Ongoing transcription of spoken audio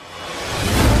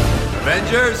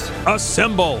Avengers,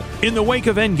 assemble! In the wake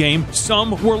of Endgame,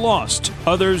 some were lost,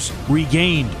 others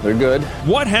regained. They're good.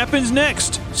 What happens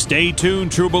next? Stay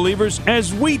tuned, true believers,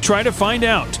 as we try to find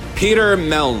out. Peter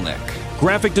Melnick.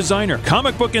 Graphic designer,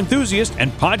 comic book enthusiast,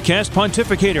 and podcast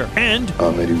pontificator, and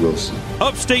I'm Eddie Wilson.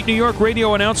 upstate New York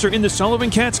radio announcer in the Sullivan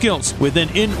Catskills with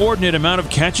an inordinate amount of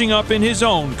catching up in his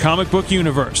own comic book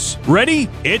universe. Ready?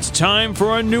 It's time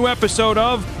for a new episode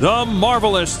of The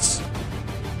Marvelists.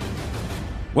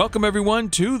 Welcome, everyone,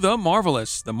 to The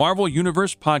Marvelists, the Marvel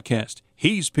Universe podcast.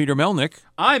 He's Peter Melnick.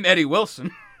 I'm Eddie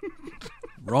Wilson.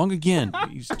 Wrong again.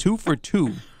 He's 2 for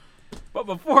 2. But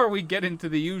before we get into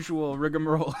the usual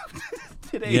rigmarole of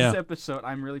today's episode,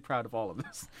 I'm really proud of all of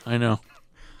this. I know.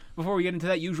 Before we get into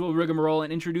that usual rigmarole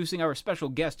and introducing our special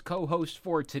guest co-host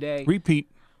for today.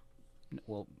 Repeat.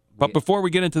 Well, But before we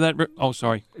get into that...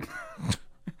 sorry.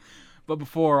 But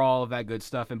before all of that good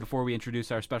stuff, and before we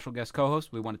introduce our special guest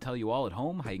co-host, we want to tell you all at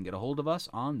home how you can get a hold of us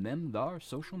on our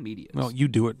social medias. Well, you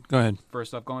do it. Go ahead.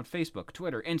 First off, go on Facebook,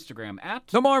 Twitter, Instagram, at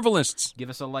The Marvelists. Give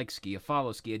us a like ski, a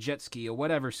follow ski, a jet ski, a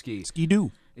whatever ski.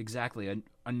 Ski-doo. Exactly, a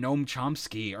Noam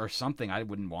Chomsky or something. I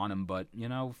wouldn't want him, but, you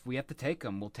know, if we have to take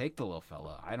him, we'll take the little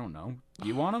fella. I don't know.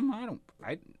 You want him? I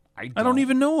don't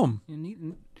even know him.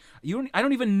 I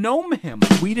don't even know him.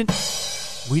 We didn't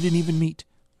even meet.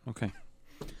 Okay.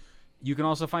 You can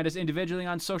also find us individually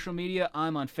on social media.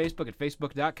 I'm on Facebook at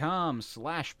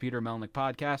facebook.com/Peter Melnick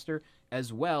Podcaster,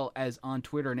 as well as on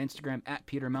Twitter and Instagram at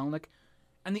Peter Melnick.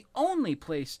 And the only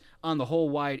place on the whole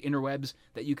wide interwebs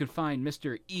that you can find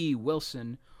Mr. E.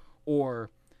 Wilson or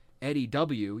Eddie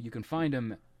W., you can find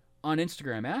him on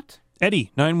Instagram at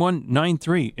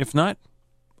Eddie9193. If not,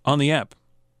 on the app.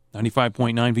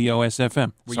 95.9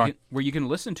 VOSFM. Where you can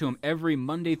listen to him every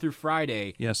Monday through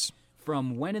Friday. Yes.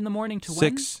 From when in the morning to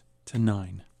 6 to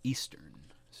 9.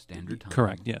 Eastern Standard Time.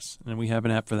 Correct, yes. And we have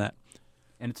an app for that.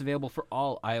 And it's available for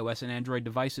all iOS and Android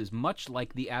devices, much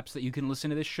like the apps that you can listen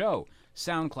to this show.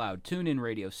 SoundCloud, TuneIn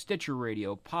Radio, Stitcher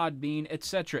Radio, Podbean,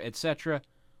 etc., etc.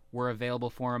 We're available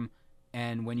for them.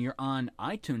 And when you're on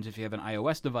iTunes, if you have an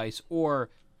iOS device or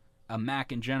a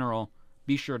Mac in general,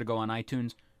 be sure to go on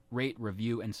iTunes, rate,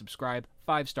 review, and subscribe.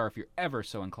 5-star if you're ever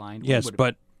so inclined. Yes,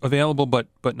 but available, but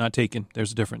not taken.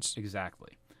 There's a difference.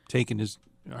 Exactly. Taken is...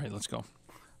 All right, let's go.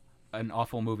 An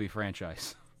awful movie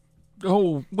franchise.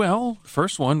 Oh, well, the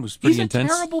first one was pretty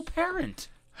intense. He's a terrible parent.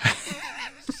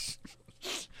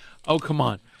 Oh, come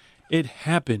on. It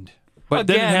happened. But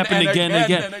then it happened again and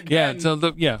again. Yeah,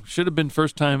 so should have been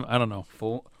first time, I don't know.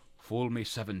 Fool me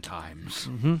 7 times.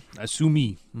 Mm-hmm.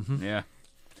 Assumi. Mm-hmm. Yeah.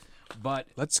 But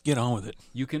let's get on with it.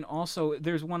 You can also,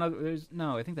 there's one other,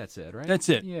 no, I think that's it, right? That's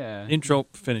it. Yeah. Intro,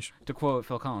 finish. To quote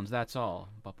Phil Collins, that's all.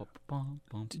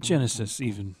 Genesis,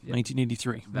 even,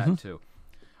 1983. That too.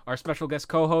 Our special guest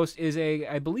co-host is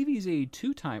I believe he's a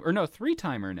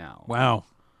 3-timer now. Wow.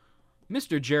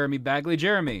 Mr. Jeremy Bagley.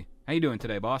 Jeremy, how you doing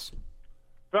today, boss?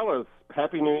 Fellas,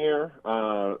 Happy New Year.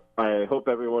 I hope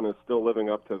everyone is still living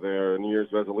up to their New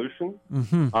Year's resolution.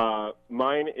 Mm-hmm.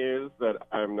 Mine is that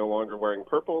I'm no longer wearing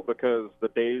purple because the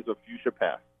days of fuchsia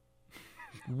passed.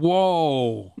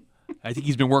 Whoa. I think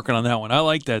he's been working on that one. I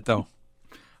like that, though.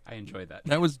 I enjoyed that.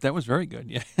 That was very good,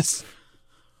 yes.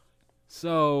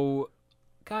 So,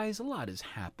 guys, a lot has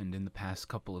happened in the past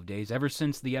couple of days. Ever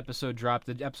since the episode dropped.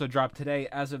 The episode dropped today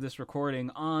as of this recording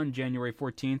on January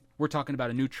 14th. We're talking about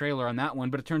a new trailer on that one,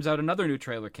 but it turns out another new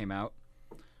trailer came out.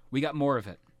 We got more of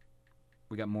it.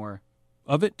 We got more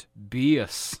of it?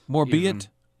 BS. More be it?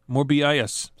 More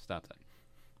BIS. Stop that.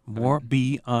 More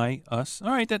BIS.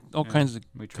 All right, that all kinds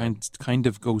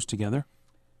of goes together.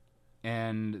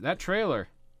 And that trailer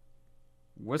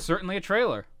was certainly a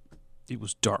trailer. It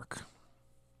was dark.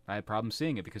 I had problems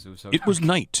seeing it because it was so It dark. was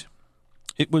night.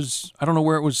 It was, I don't know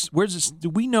where it was. Where's this? Do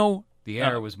we know? The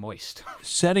air was moist.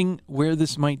 Setting where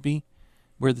this might be,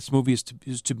 where this movie is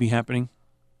to be happening?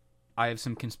 I have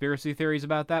some conspiracy theories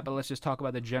about that, but let's just talk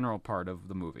about the general part of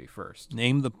the movie first.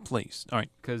 Name the place. All right.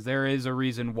 Because there is a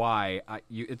reason why.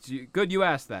 It's good you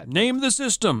asked that. Name the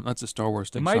system. That's a Star Wars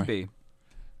thing. It might be.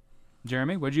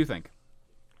 Jeremy, what do you think?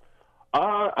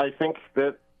 I think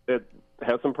that it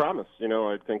has some promise. You know,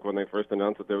 I think when they first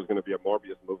announced that there was going to be a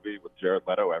Morbius movie with Jared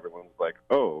Leto, everyone was like,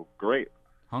 oh, great.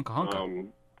 Honka.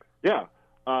 Yeah.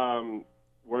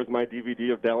 Where's my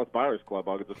DVD of Dallas Buyers Club?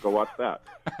 I'll just go watch that.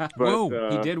 But,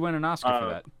 Whoa. He did win an Oscar for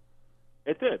that.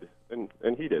 It did,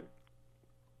 and he did.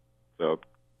 So,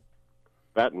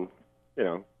 that and, you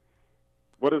know,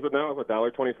 what is it now?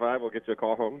 $1.25 will get you a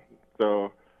call home.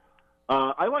 So,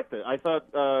 I liked it. I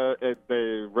thought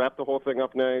they wrapped the whole thing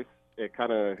up nice. It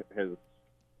kind of has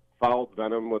followed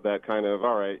Venom with that kind of,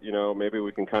 all right, maybe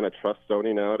we can kind of trust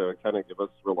Sony now to kind of give us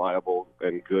reliable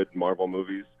and good Marvel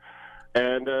movies.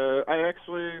 And I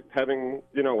actually, having,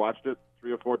 watched it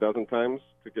 3 or 4 dozen times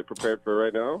to get prepared for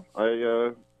right now,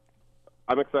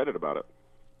 I'm excited about it.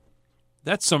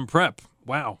 That's some prep.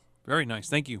 Wow. Very nice.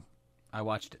 Thank you. I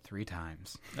watched it 3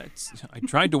 times. I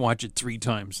tried to watch it 3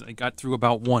 times. I got through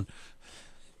about 1.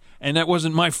 And that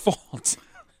wasn't my fault.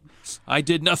 I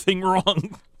did nothing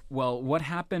wrong. Well, what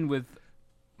happened with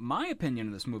my opinion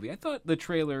of this movie, I thought the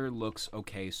trailer looks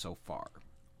okay so far.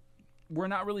 We're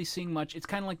not really seeing much. It's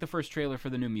kind of like the first trailer for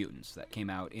The New Mutants that came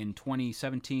out in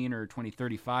 2017 or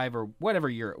 2035 or whatever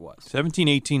year it was. 17,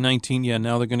 18, 19, yeah,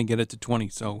 now they're going to get it to 20,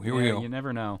 so here we go. You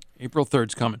never know. April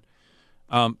 3rd's coming.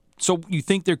 So you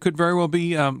think there could very well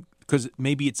be, because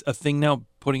maybe it's a thing now,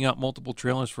 putting out multiple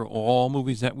trailers for all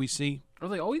movies that we see? Or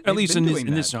they always, at least in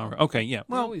this genre. Okay, yeah.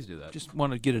 Well, they always do that. Just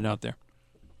want to get it out there.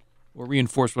 Or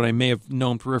reinforce what I may have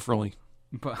known peripherally.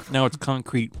 But now it's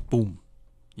concrete. Boom.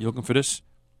 You looking for this?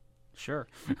 Sure.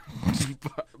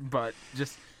 but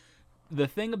just the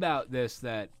thing about this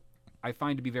that I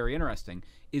find to be very interesting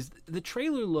is the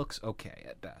trailer looks okay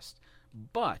at best.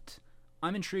 But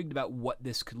I'm intrigued about what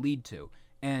this could lead to.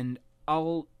 And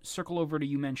I'll circle over to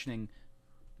you mentioning,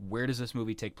 where does this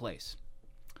movie take place?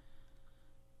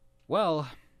 Well,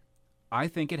 I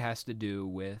think it has to do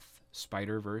with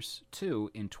Spider-Verse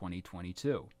 2 in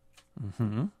 2022.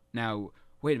 Mm-hmm. Now,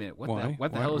 wait a minute.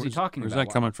 What the hell is he talking about? Where's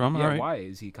that coming from? Yeah, all right. Why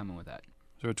is he coming with that?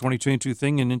 So a 2022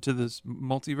 thing and into this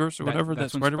multiverse or whatever,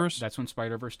 that Spider-Verse? That's when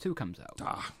Spider-Verse 2 comes out.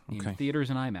 Okay. In theaters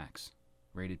and IMAX.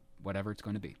 Rated whatever it's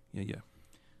going to be. Yeah.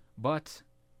 But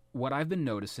what I've been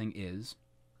noticing is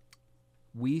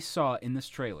we saw in this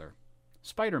trailer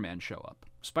Spider-Man show up.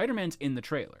 Spider-Man's in the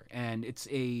trailer, and it's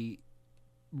a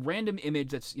random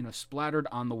image that's, splattered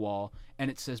on the wall,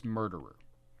 and it says murderer.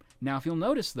 Now, if you'll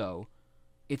notice, though,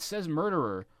 it says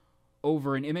murderer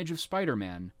over an image of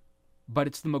Spider-Man, but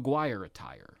it's the Maguire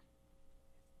attire.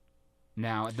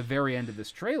 Now, at the very end of this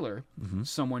trailer,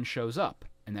 someone shows up,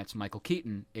 and that's Michael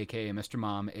Keaton, a.k.a. Mr.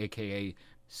 Mom, a.k.a.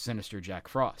 Sinister Jack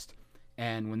Frost.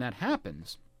 And when that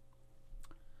happens,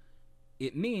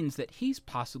 it means that he's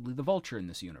possibly the Vulture in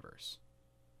this universe.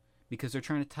 Because they're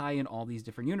trying to tie in all these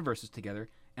different universes together,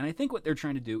 and I think what they're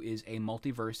trying to do is a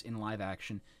multiverse in live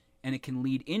action, and it can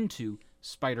lead into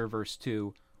Spider-Verse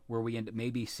 2, where we end up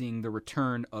maybe seeing the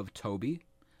return of Tobey,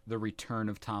 the return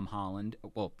of Tom Holland,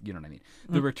 well, you know what I mean,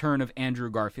 the return of Andrew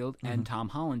Garfield and Tom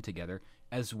Holland together,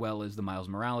 as well as the Miles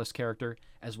Morales character,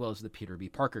 as well as the Peter B.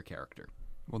 Parker character.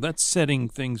 Well, that's setting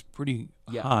things pretty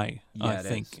high, I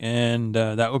think. Is. And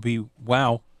that would be,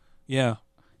 wow. Yeah.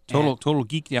 Total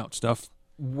geeked out stuff.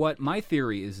 What my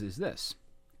theory is this.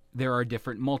 There are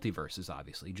different multiverses,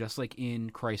 obviously, just like in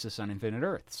Crisis on Infinite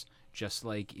Earths, just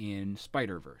like in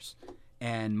Spider-Verse.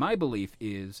 And my belief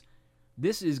is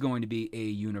this is going to be a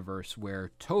universe where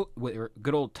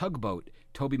good old tugboat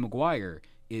Tobey Maguire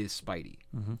is Spidey.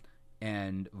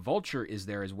 And Vulture is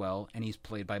there as well, and he's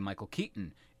played by Michael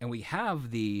Keaton. And we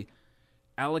have the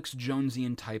Alex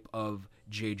Jonesian type of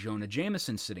J. Jonah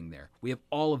Jameson sitting there. We have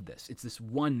all of this. It's this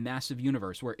one massive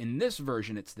universe where in this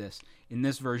version it's this, in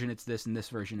this version it's this, in this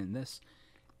version in this,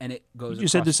 and it goes. You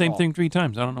said the same thing 3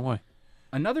 times. I don't know why.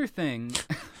 Another thing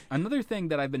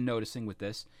that I've been noticing with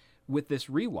this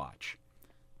rewatch,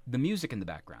 the music in the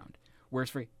background, where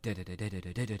it's very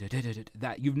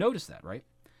that you've noticed that, right?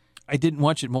 I didn't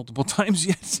watch it multiple times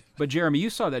yet. But Jeremy, you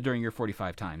saw that during your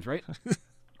 45 times, right?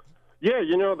 Yeah,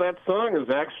 that song is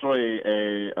actually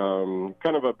a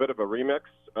kind of a bit of a remix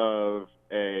of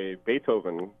a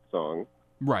Beethoven song,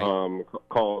 right?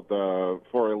 Called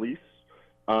 "For Elise,"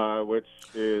 which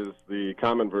is the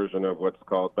common version of what's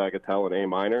called bagatelle in A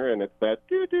minor, and it's that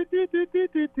do do do do do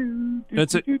do do.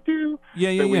 That's it.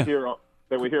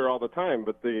 That we hear all the time.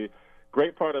 But the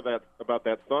great part of that about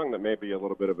that song that may be a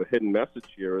little bit of a hidden message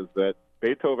here is that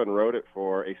Beethoven wrote it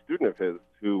for a student of his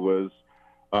who was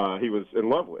he was in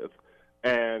love with.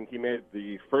 And he made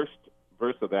the first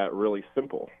verse of that really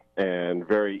simple and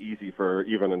very easy for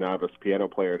even a novice piano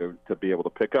player to be able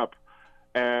to pick up.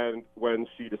 And when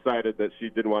she decided that she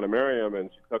didn't want to marry him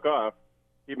and she took off,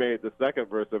 he made the second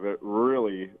verse of it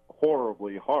really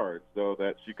horribly hard so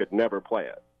that she could never play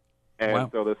it. And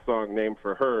so this song named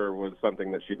for her was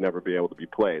something that she'd never be able to be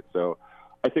played. So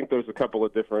I think there's a couple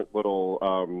of different little,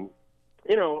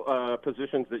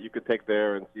 positions that you could take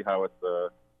there and see how it's a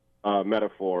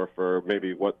metaphor for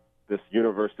maybe what this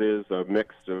universe is, a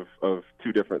mix of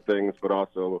 2 different things, but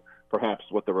also perhaps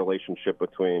what the relationship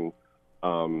between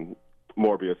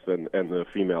Morbius and the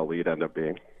female lead end up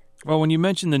being. Well, when you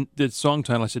mentioned the song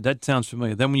title, I said, that sounds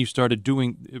familiar. Then when you started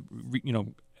doing,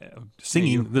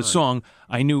 singing the song,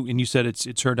 I knew, and you said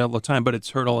it's heard all the time, but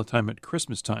it's heard all the time at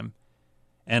Christmas time.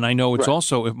 And I know it's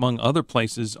also, among other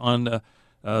places, on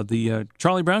the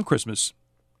Charlie Brown Christmas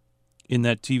in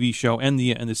that TV show and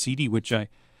the CD, which I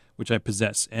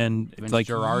possess. And Vince like,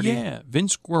 Guaraldi? yeah,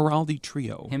 Vince Guaraldi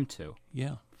Trio. Him too.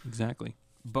 Yeah, exactly.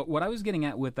 But what I was getting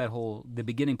at with that the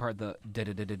beginning part,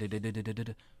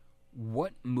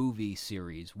 what movie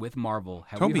series with Marvel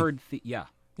have we heard? Yeah.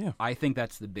 I think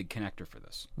that's the big connector for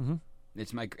this. Mm-hmm.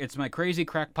 It's my crazy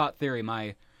crackpot theory,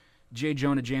 my J.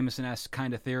 Jonah Jameson-esque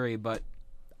kind of theory, but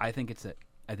I think it's it.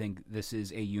 I think this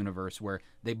is a universe where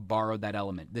they borrowed that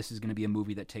element. This is going to be a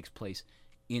movie that takes place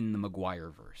in the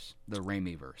Maguire-verse, the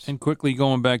Raimi-verse. And quickly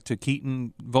going back to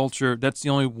Keaton, Vulture, that's the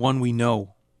only one we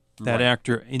know, that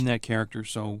actor in that character,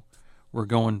 so we're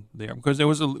going there. Because there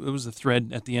was a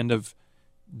thread at the end of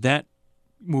that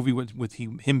movie with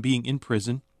him being in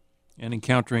prison and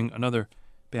encountering another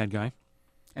bad guy.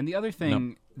 And the other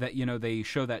thing that, they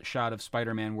show that shot of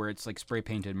Spider-Man where it's like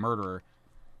spray-painted murderer,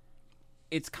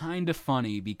 it's kind of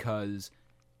funny because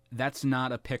that's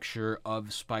not a picture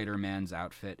of Spider-Man's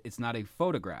outfit. It's not a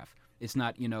photograph. It's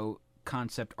not,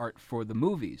 concept art for the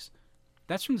movies.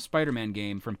 That's from the Spider-Man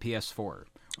game from PS4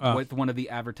 with one of the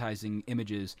advertising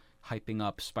images hyping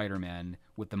up Spider-Man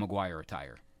with the Maguire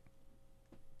attire.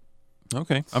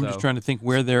 Okay. I'm just trying to think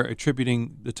where they're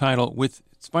attributing the title with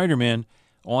Spider-Man.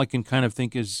 All I can kind of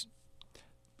think is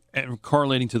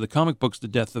correlating to the comic books, the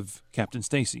death of Captain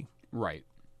Stacy. Right.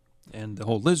 And the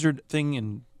whole lizard thing,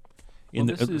 and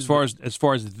as far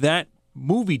as that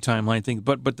movie timeline thing,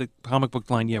 but the comic book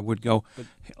line, would go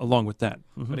along with that.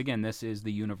 Mm-hmm. But again, this is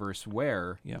the universe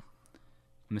where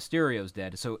Mysterio's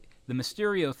dead. So the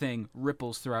Mysterio thing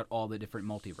ripples throughout all the different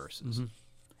multiverses,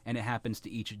 and it happens to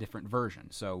each different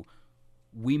version. So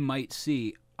we might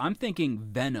see. I'm thinking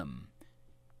Venom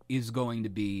is going to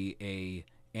be a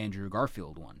Andrew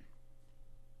Garfield one.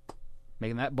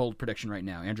 Making that bold prediction right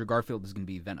now. Andrew Garfield is going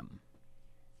to be Venom.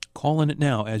 Calling it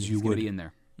now, as you would. He's going to be in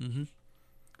there. Mm-hmm.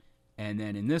 And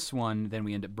then in this one, then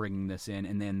we end up bringing this in,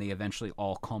 and then they eventually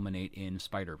all culminate in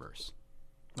Spider-Verse.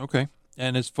 Okay.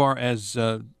 And as far as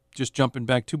just jumping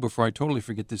back to, before I totally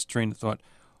forget this train of thought,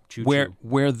 Choo-choo.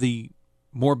 where the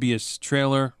Morbius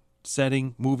trailer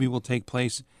setting movie will take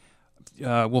place,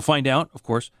 we'll find out, of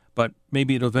course, but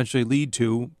maybe it'll eventually lead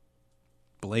to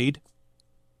Blade.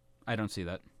 I don't see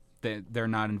that. They're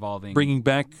not involving... Bringing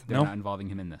back... They're not involving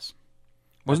him in this.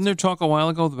 Wasn't there talk a while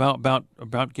ago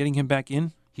about getting him back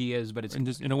in? He is, but it's...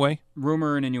 In a way?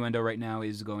 Rumor and innuendo right now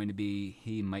is going to be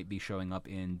he might be showing up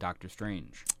in Doctor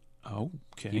Strange. Oh,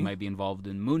 okay. He might be involved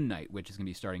in Moon Knight, which is going to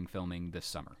be starting filming this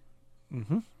summer.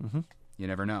 Mm-hmm, mm-hmm. You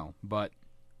never know. But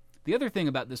the other thing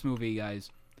about this movie,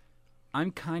 guys, I'm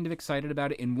kind of excited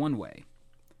about it in one way.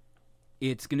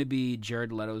 It's going to be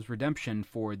Jared Leto's redemption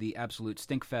for the absolute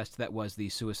stinkfest that was the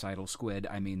Suicidal Squid.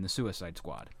 I mean, the Suicide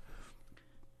Squad.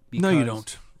 No, you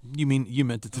don't. You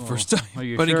meant it the first time.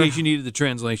 But sure? In case you needed the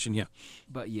translation, yeah.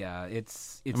 But yeah,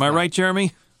 it's Am I right,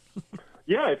 Jeremy?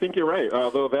 Yeah, I think you're right.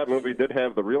 Although that movie did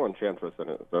have the real Enchantress in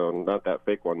it, so not that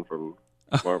fake one from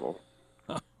Marvel.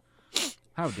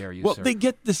 How dare you, well, sir? They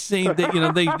get the same.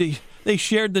 They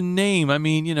shared the name. I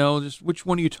mean, just which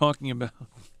one are you talking about?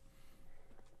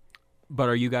 But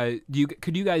are you guys?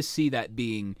 Could you guys see that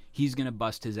being he's going to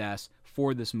bust his ass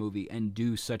for this movie and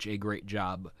do such a great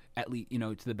job, at least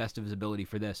to the best of his ability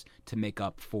for this, to make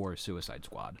up for Suicide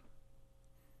Squad?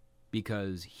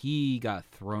 Because he got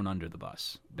thrown under the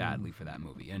bus badly for that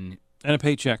movie, and a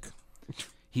paycheck.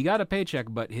 He got a paycheck,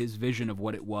 but his vision of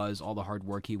what it was, all the hard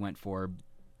work he went for,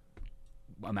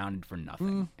 amounted for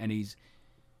nothing. And he's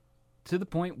to the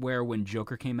point where when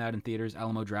Joker came out in theaters,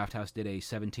 Alamo Drafthouse did a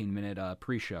 17-minute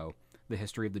pre-show, the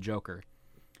history of the Joker,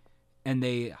 and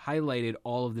they highlighted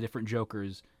all of the different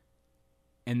Jokers,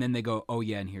 and then they go, oh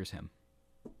yeah, and here's him.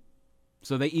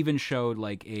 So they even showed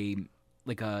like a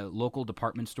local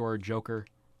department store Joker.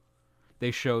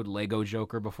 They showed Lego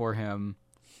Joker before him.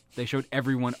 They showed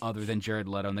everyone other than Jared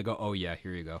Leto, and they go, oh yeah,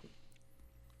 here you go.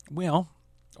 Well,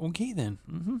 okay then.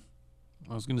 Mm-hmm.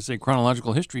 I was going to say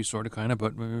chronological history, sort of, kind of,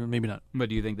 but maybe not. But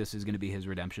do you think this is going to be his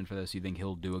redemption for this? You think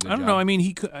he'll do a good job? I don't know. I mean,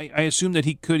 he could. I assume that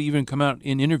he could even come out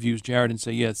in interviews, Jared, and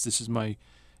say, "Yes, this is my,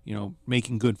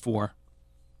 making good for."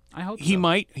 I hope he so.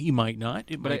 might. He might not.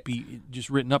 It might be just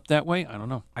written up that way. I don't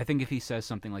know. I think if he says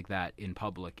something like that in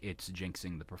public, it's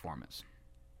jinxing the performance.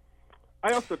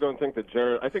 I also don't think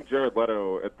that I think Jared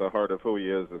Leto, at the heart of who he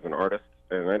is an artist,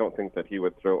 and I don't think that he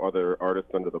would throw other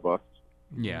artists under the bus.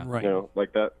 Yeah. Right.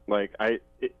 Like that. Like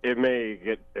it may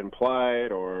get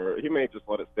implied, or he may just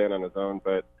let it stand on his own.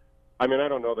 But I mean, I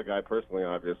don't know the guy personally,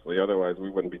 obviously. Otherwise, we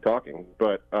wouldn't be talking.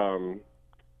 But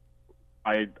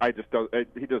I just don't.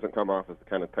 He doesn't come off as the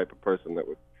kind of type of person that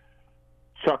would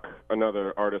chuck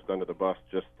another artist under the bus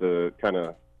just to kind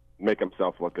of make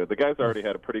himself look good. The guy's already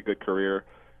had a pretty good career.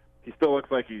 He still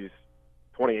looks like he's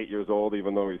 28 years old,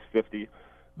 even though he's 50. He's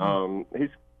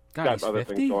got other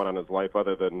 50? Things going on in his life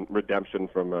other than redemption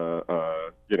from a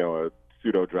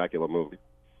pseudo Dracula movie.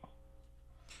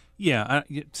 Yeah,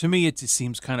 to me it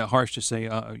seems kind of harsh to say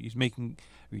he's making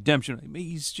redemption.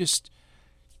 He's just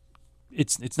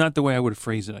it's not the way I would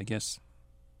phrase it, I guess.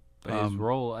 But his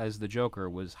role as the Joker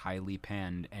was highly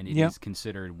panned, and it is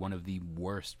considered one of the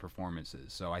worst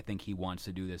performances. So I think he wants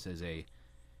to do this as a,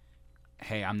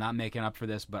 hey, I'm not making up for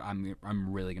this, but I'm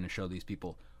really going to show these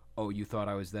people, oh, you thought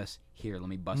I was this? Here, let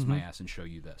me bust my ass and show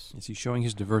you this. Is he showing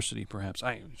his diversity, perhaps?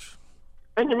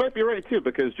 And you might be right, too,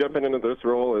 because jumping into this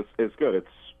role is good. It's,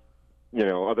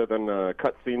 other than a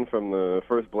cut scene from the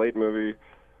first Blade movie,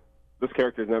 this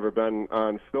character's never been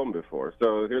on film before.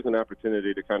 So here's an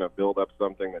opportunity to kind of build up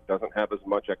something that doesn't have as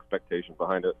much expectation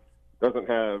behind it, doesn't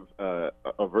have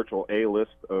a virtual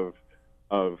A-list of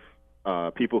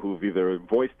people who've either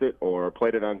voiced it or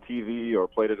played it on TV or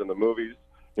played it in the movies.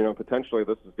 Potentially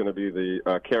this is going to be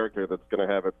the character that's going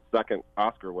to have its second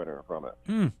Oscar winner from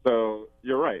it. So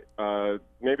you're right.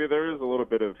 Maybe there is a little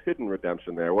bit of hidden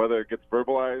redemption there. Whether it gets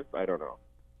verbalized, I don't know.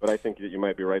 But I think that you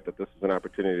might be right that this is an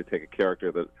opportunity to take a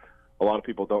character that a lot of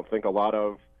people don't think a lot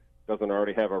of, doesn't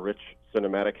already have a rich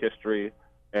cinematic history,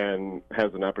 and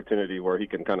has an opportunity where he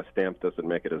can kind of stamp this and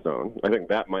make it his own. I think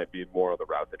that might be more of the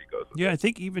route that he goes with. Yeah, I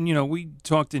think even, we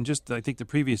talked in just, I think, the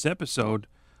previous episode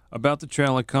about the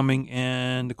trailer coming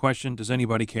and the question, does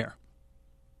anybody care?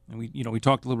 And we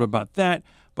talked a little bit about that,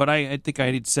 but I think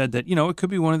I had said that, it could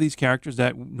be one of these characters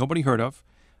that nobody heard of,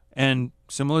 and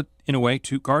similar in a way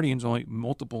to Guardians, only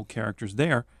multiple characters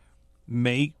there,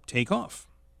 may take off.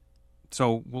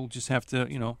 So we'll just have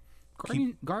to,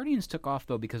 Guardians took off,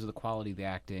 though, because of the quality of the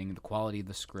acting, the quality of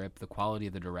the script, the quality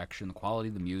of the direction, the quality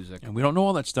of the music. And we don't know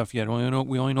all that stuff yet. We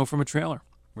only know from a trailer.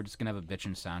 We're just going to have a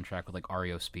bitchin' soundtrack with,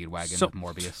 REO Speedwagon with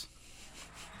Morbius.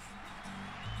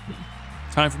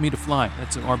 Time for Me to Fly.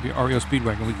 That's an REO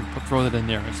Speedwagon. We can throw that in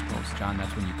there, I suppose. John,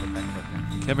 that's when you put that clip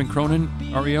in. Kevin Cronin,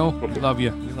 REO, we love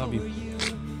you. We love you.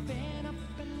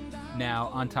 Now,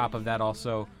 on top of that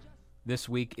also, this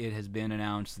week it has been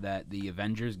announced that the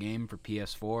Avengers game for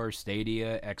PS4,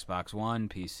 Stadia, Xbox One,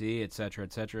 PC,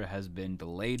 etc., has been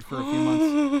delayed for a few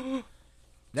months.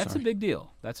 That's a big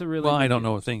deal. That's a really I don't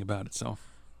know a thing about it, so.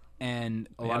 And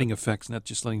adding effects, not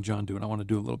just letting John do it. I want to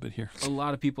do a little bit here. A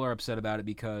lot of people are upset about it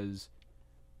because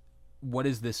what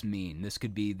does this mean? This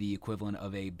could be the equivalent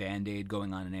of a Band-Aid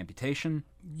going on an amputation.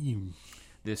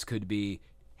 This could be,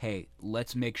 hey,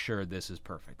 let's make sure this is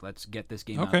perfect. Let's get this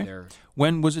game out there.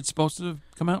 When was it supposed to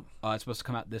come out? It's supposed to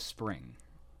come out this spring.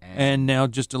 And now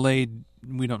just delayed,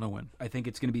 we don't know when. I think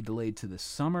it's going to be delayed to the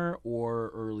summer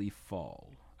or early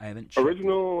fall. I haven't checked.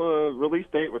 Original release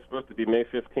date was supposed to be May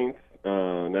 15th.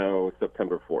 Now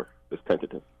September 4th is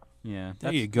tentative. Yeah,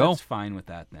 there you go. That's fine with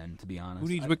that then, to be honest. Who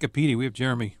needs Wikipedia? We have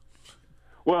Jeremy.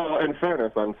 Well, in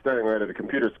fairness, I'm staring right at a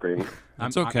computer screen.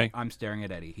 That's okay. I'm staring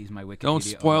at Eddie. He's my Wikipedia. Don't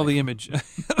spoil the image.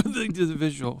 The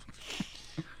visual.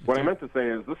 What I meant to say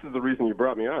is this is the reason you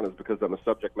brought me on is because I'm a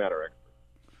subject matter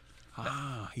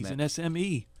expert. He's an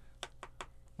SME.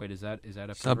 Wait, is that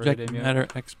a subject matter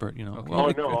expert? Okay.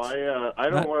 Well, no, I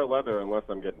don't wear leather unless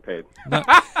I'm getting paid.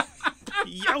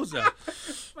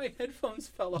 Yowza! My headphones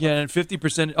fell off. Yeah, and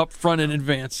 50% up front in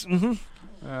advance.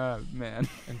 Mm-hmm. Man.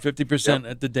 And 50%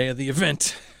 at the day of the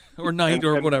event, or night,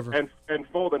 or whatever. And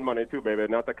folding money too, baby.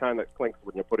 Not the kind that clinks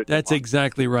when you put it. That's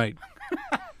exactly right.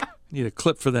 Need a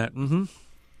clip for that. Mm-hmm.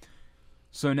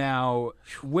 So now,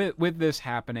 with this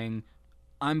happening,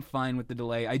 I'm fine with the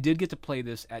delay. I did get to play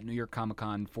this at New York Comic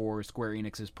Con for Square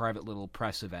Enix's private little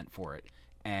press event for it,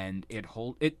 and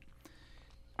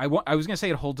I was going to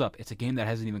say it holds up. It's a game that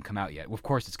hasn't even come out yet. Of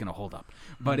course it's going to hold up.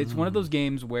 But it's one of those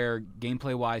games where,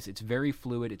 gameplay-wise, it's very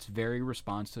fluid. It's very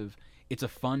responsive. It's a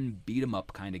fun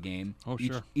beat-em-up kind of game. Oh,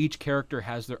 sure. Each character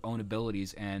has their own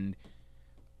abilities, and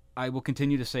I will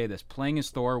continue to say this. Playing as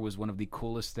Thor was one of the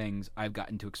coolest things I've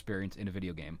gotten to experience in a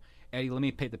video game. Eddie, let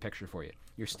me paint the picture for you.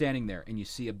 You're standing there, and you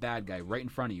see a bad guy right in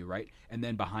front of you, right? And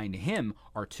then behind him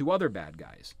are two other bad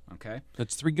guys, okay?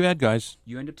 That's three bad guys.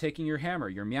 You end up taking your hammer,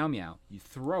 your meow meow. You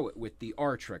throw it with the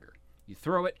R trigger. You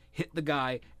throw it, hit the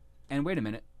guy, and wait a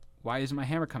minute. Why isn't my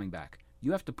hammer coming back?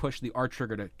 You have to push the R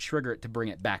trigger to trigger it to bring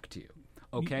it back to you,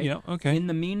 okay? Yeah, okay. In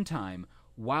the meantime,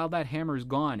 while that hammer is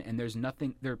gone and there's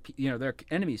nothing, there are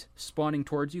enemies spawning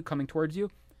towards you, coming towards you,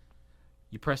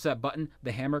 you press that button,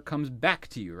 the hammer comes back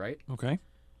to you, right? Okay.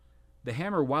 the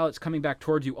hammer, while it's coming back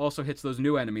towards you, also hits those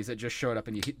new enemies that just showed up,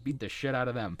 and you beat the shit out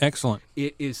of them. Excellent.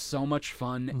 It is so much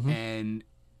fun, and...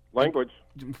 Language.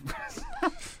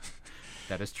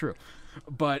 That is true.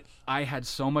 But I had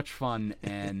so much fun,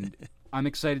 and I'm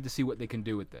excited to see what they can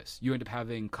do with this. You end up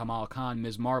having Kamala Khan,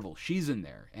 Ms. Marvel. She's in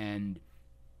there, and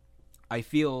I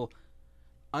feel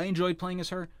I enjoyed playing as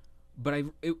her, but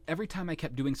every time I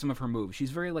kept doing some of her moves,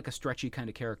 she's very like a stretchy kind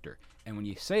of character. And when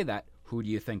you say that, who do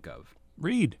you think of?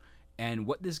 Reed. And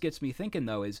what this gets me thinking,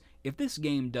 though, is if this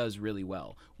game does really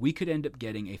well, we could end up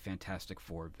getting a Fantastic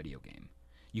Four video game.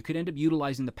 You could end up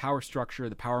utilizing the power structure,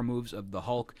 the power moves of the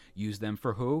Hulk, use them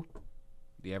for who?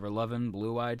 The ever-loving,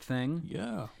 blue-eyed thing?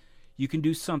 Yeah. You can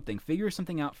do something. Figure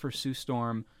something out for Sue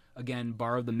Storm. Again,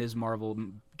 borrow the Ms. Marvel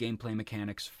gameplay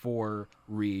mechanics for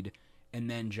Reed. And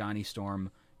then Johnny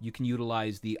Storm. You can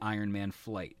utilize the Iron Man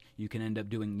flight. You can end up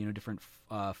doing, different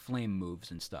flame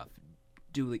moves and stuff.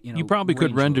 You probably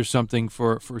could render something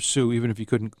for Sue, even if you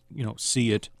couldn't,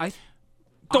 see it.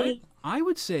 I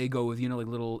would say go with, like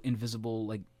little invisible,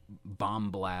 like bomb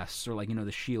blasts or like,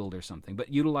 the shield or something. But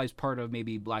utilize part of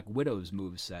maybe Black Widow's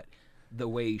moveset the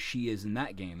way she is in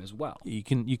that game as well. You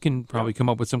can probably come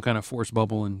up with some kind of force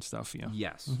bubble and stuff, yeah.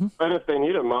 Yes. And if they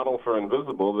need a model for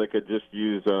Invisible, they could just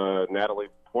use Natalie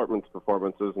Portman's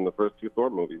performances in the first 2 Thor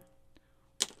movies.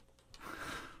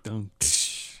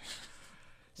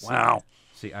 Wow.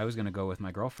 See, I was going to go with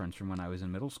my girlfriends from when I was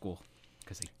in middle school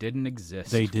because they didn't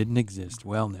exist. They didn't exist.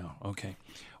 Well, no. Okay.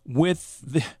 With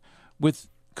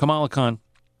Kamala Khan,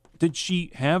 did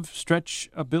she have stretch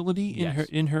ability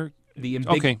in her? The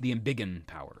embiggen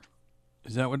power.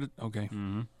 Is that what it? Okay.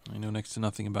 Mm-hmm. I know next to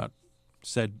nothing about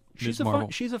said Ms. Marvel.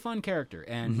 She's a fun character,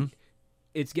 and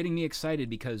it's getting me excited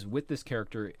because with this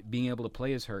character, being able to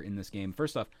play as her in this game,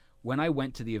 first off, when I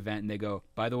went to the event and they go,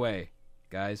 by the way,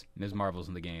 guys, Ms. Marvel's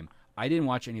in the game, I didn't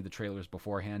watch any of the trailers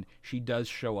beforehand. She does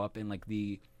show up in like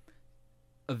the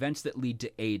events that lead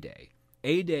to A-Day.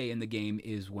 A-Day in the game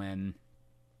is when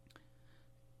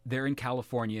they're in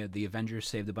California, the Avengers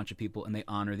saved a bunch of people, and they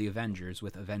honor the Avengers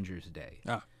with Avengers Day.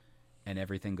 And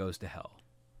everything goes to hell.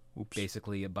 Oops.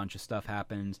 Basically, a bunch of stuff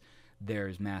happens.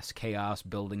 There's mass chaos.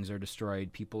 Buildings are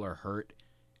destroyed. People are hurt.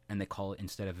 And they call it,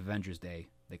 instead of Avengers Day,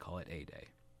 they call it A-Day.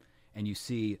 And you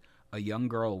see a young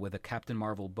girl with a Captain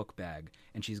Marvel book bag,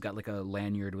 and she's got like a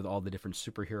lanyard with all the different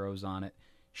superheroes on it.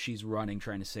 She's running,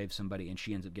 trying to save somebody, and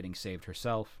she ends up getting saved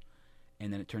herself.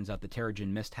 And then it turns out the Terrigen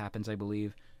Mist happens, I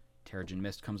believe. Terrigen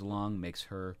Mist comes along, makes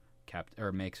her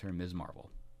Ms. Marvel.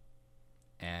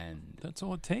 And that's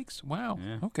all it takes? Wow.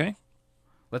 Yeah. Okay.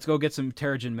 Let's go get some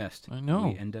Terrigen Mist. I know.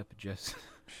 We end up just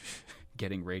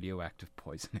getting radioactive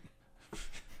poisoning.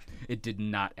 It did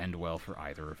not end well for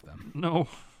either of them. No,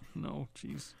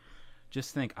 jeez.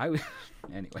 Just think,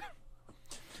 anyway.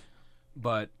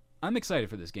 But I'm excited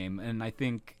for this game, and I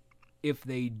think if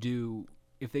they do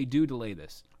delay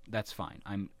this, that's fine.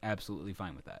 I'm absolutely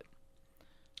fine with that.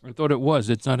 I thought it was.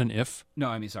 It's not an if. No,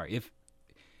 I mean, sorry.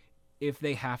 If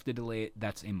they have to delay it,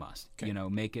 that's a must. Okay.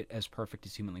 Make it as perfect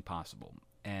as humanly possible.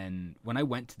 And when I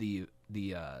went to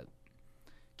the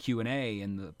Q&A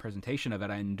and the presentation of it,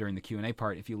 and during the Q&A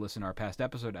part, if you listen to our past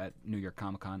episode at New York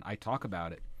Comic Con, I talk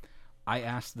about it. I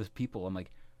asked the people, I'm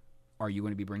like, are you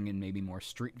going to be bringing in maybe more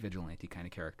street vigilante kind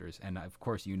of characters? And of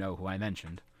course, you know who I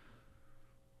mentioned.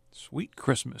 Sweet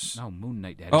Christmas. No, Moon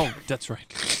Knight, Daddy. Oh, that's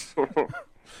right.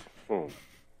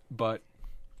 But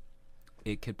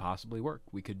it could possibly work.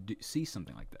 We could see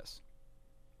something like this.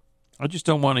 I just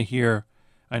don't want to hear.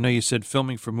 I know you said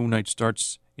filming for Moon Knight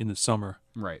starts in the summer.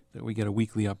 Right. That we get a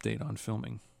weekly update on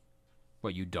filming.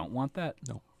 What, you don't want that?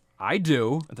 No. I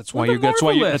do. That's why you're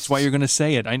going to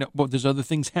say it. I know, but there's other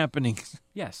things happening.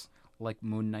 Yes, like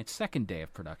Moon Knight's second day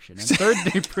of production and third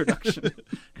day of production.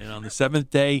 And on the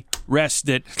 7th day, rest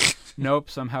it.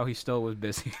 Nope, somehow he still was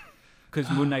busy.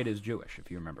 Because Moon Knight is Jewish, if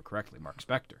you remember correctly, Mark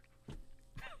Spector.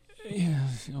 Yeah,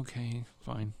 okay,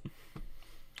 fine.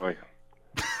 Oh,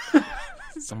 yeah.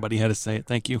 Somebody had to say it.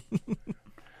 Thank you.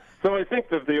 So I think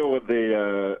the deal with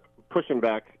the pushing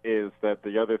back is that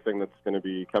the other thing that's going to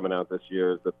be coming out this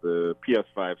year is that the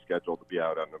PS5 scheduled to be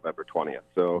out on November 20th.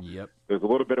 So There's a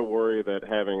little bit of worry that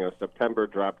having a September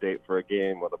drop date for a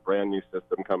game with a brand new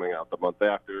system coming out the month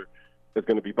after is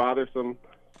going to be bothersome.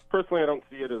 Personally, I don't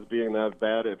see it as being that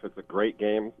bad if it's a great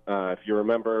game. If you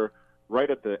remember, right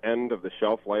at the end of the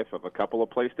shelf life of a couple of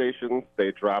PlayStations,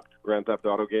 they dropped Grand Theft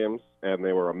Auto games, and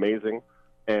they were amazing.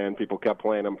 And people kept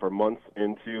playing them for months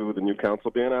into the new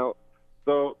console being out.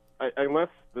 So unless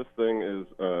this thing is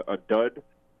a dud,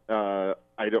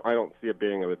 I don't see it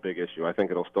being a big issue. I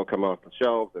think it'll still come off the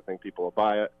shelves. I think people will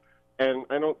buy it. And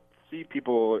I don't see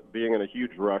people being in a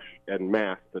huge rush en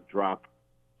masse to drop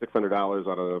 $600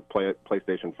 on a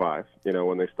PlayStation 5,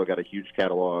 when they still got a huge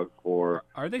catalog for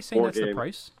Are they saying that's games. the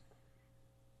price?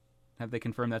 Have they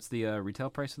confirmed that's the retail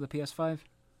price of the PS5?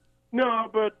 No,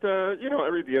 but, I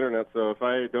read the internet, so if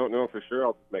I don't know for sure,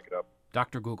 I'll just make it up.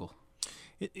 Dr. Google.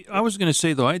 I was going to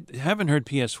say, though, I haven't heard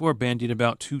PS4 bandied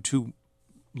about too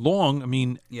long. I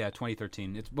mean... Yeah,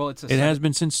 2013. It has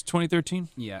been since 2013?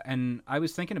 Yeah, and I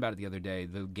was thinking about it the other day.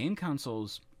 The game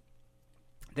consoles,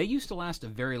 they used to last a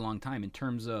very long time in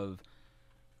terms of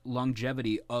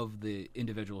longevity of the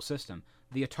individual system.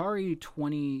 The Atari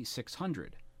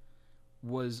 2600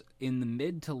 was in the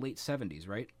mid to late 70s,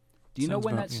 right? Do you know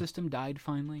when that system died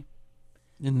finally?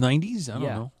 In the 90s? I don't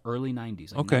know. Early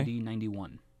 90s, like Okay. 90,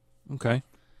 91. Okay.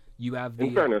 You have the...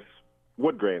 In fairness,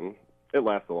 wood grain, it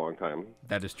lasts a long time.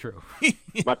 That is true.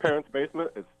 My parents'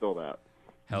 basement is still that.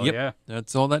 Hell Yep. yeah.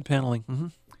 That's all that paneling. Mm-hmm.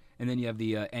 And then you have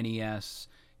the NES,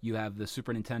 you have the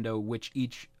Super Nintendo, which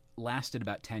each lasted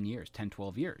about 10 years, 10,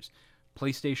 12 years.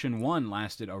 PlayStation 1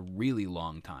 lasted a really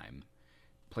long time.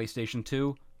 PlayStation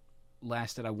 2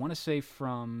 lasted, I want to say,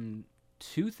 from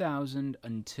 2000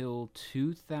 until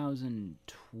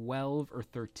 2012 or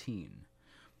 13.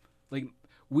 Like,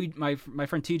 my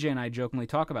friend TJ and I jokingly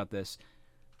talk about this.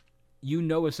 You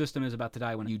know a system is about to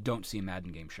die when you don't see a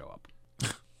Madden game show up.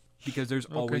 Because there's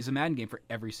always a Madden game for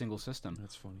every single system.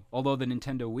 That's funny. Although the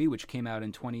Nintendo Wii, which came out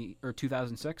in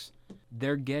 2006,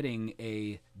 they're getting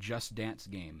a Just Dance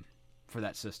game for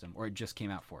that system, or it just came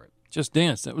out for it. Just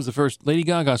Dance. That was the first Lady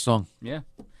Gaga song. Yeah,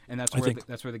 and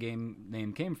that's where the game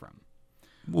name came from.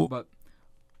 Well, But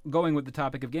going with the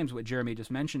topic of games, what Jeremy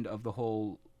just mentioned of the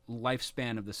whole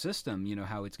lifespan of the system,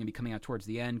 how it's going to be coming out towards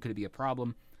the end, could it be a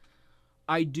problem?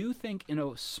 I do think in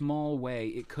a small way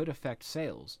it could affect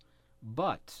sales.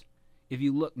 But if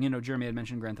you look, Jeremy had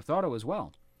mentioned Grand Theft Auto as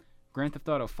well. Grand Theft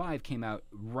Auto 5 came out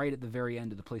right at the very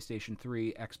end of the PlayStation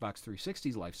 3, Xbox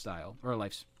 360's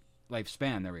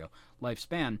lifespan. There we go.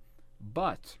 Lifespan.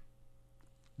 But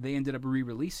they ended up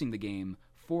re-releasing the game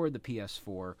for the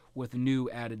PS4 with new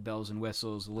added bells and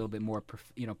whistles, a little bit more,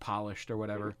 polished or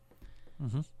whatever.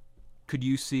 Mm-hmm. Could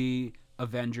you see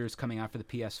Avengers coming out for the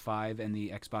PS5 and the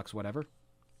Xbox whatever?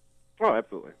 Oh,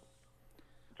 absolutely.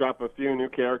 Drop a few new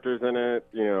characters in it,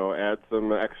 add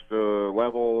some extra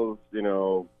levels,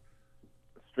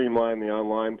 streamline the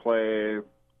online play.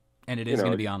 And it is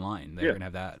going to be online. They're going to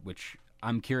have that, which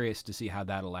I'm curious to see how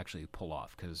that'll actually pull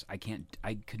off, because I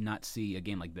could not see a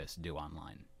game like this do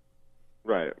online.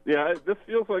 Right. Yeah, this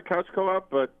feels like couch co-op,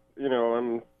 but,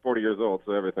 I'm 40 years old,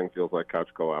 so everything feels like couch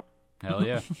co-op. Hell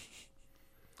yeah.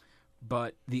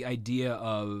 But the idea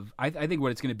of, I think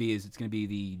what it's going to be is it's going to be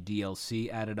the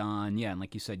DLC added on, and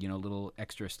like you said, little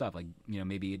extra stuff, like,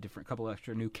 maybe a couple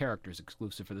extra new characters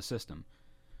exclusive for the system.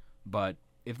 But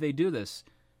if they do this,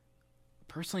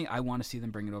 personally, I want to see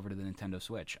them bring it over to the Nintendo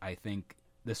Switch. I think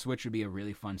the Switch would be a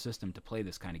really fun system to play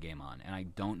this kind of game on, and I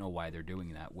don't know why they're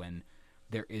doing that when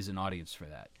there is an audience for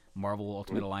that. Marvel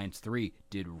Ultimate Alliance 3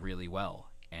 did really well,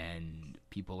 and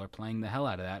people are playing the hell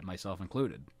out of that, myself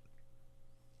included.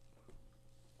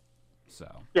 So.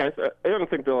 Yeah, I don't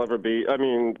think there'll ever be. I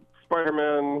mean,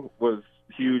 Spider-Man was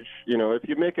huge. If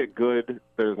you make it good,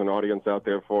 there's an audience out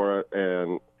there for it,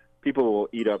 and people will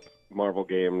eat up Marvel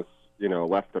games,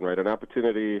 left and right. An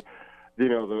opportunity,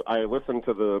 I listened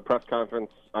to the press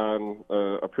conference on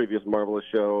a previous Marvelous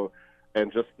show,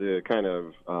 and just the kind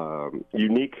of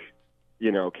unique,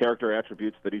 character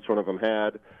attributes that each one of them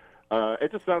had.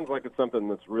 It just sounds like it's something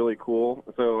that's really cool.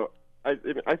 So I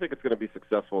think it's going to be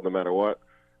successful no matter what.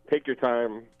 Take your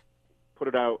time, put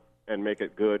it out, and make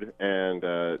it good, and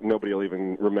nobody will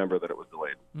even remember that it was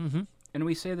delayed. Mm-hmm. And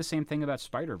we say the same thing about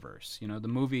Spider-Verse. The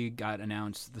movie got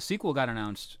announced, the sequel got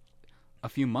announced a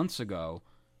few months ago,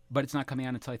 but it's not coming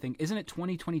out until, I think, isn't it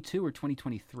 2022 or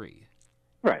 2023?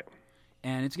 Right.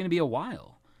 And it's going to be a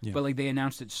while. Yeah. But, they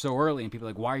announced it so early, and people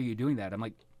are like, why are you doing that? I'm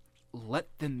like, let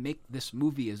them make this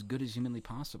movie as good as humanly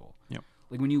possible. Yep.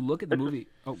 When you look at the movie...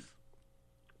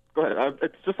 Go ahead.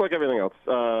 It's just like everything else.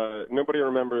 Nobody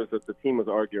remembers that the team was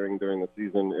arguing during the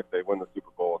season if they win the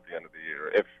Super Bowl at the end of the year.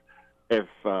 If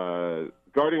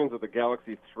Guardians of the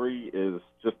Galaxy 3 is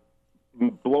just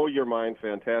blow your mind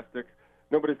fantastic,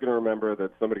 nobody's going to remember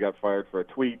that somebody got fired for a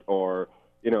tweet, or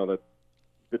that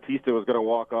Batista was going to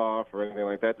walk off or anything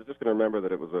like that. They're just going to remember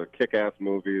that it was a kick-ass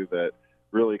movie that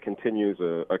really continues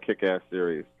a kick-ass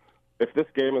series. If this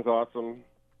game is awesome,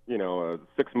 a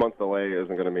 6-month delay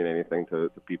isn't going to mean anything to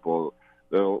people.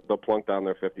 They'll plunk down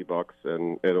their $50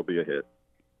 and it'll be a hit.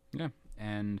 Yeah,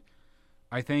 and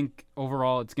I think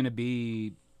overall it's going to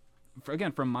be,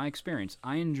 again, from my experience,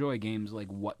 I enjoy games like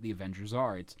what the Avengers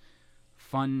are. It's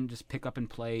fun, just pick up and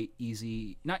play,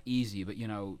 easy, not easy, but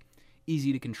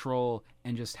easy to control,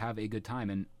 and just have a good time.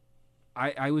 And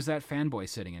I was that fanboy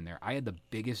sitting in there. I had the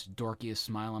biggest, dorkiest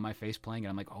smile on my face playing it.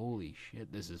 I'm like, holy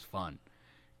shit, this is fun.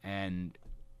 And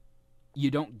you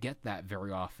don't get that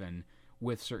very often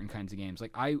with certain kinds of games.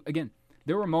 Like,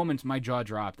 there were moments my jaw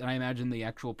dropped, and I imagine the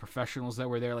actual professionals that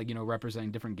were there, like,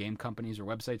 representing different game companies or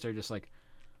websites are just like,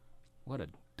 what a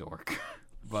dork.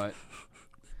 But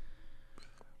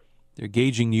they're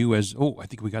gauging you as, I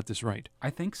think we got this right. I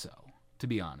think so, to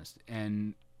be honest.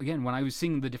 And again, when I was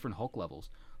seeing the different Hulk levels,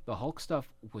 the Hulk stuff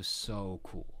was so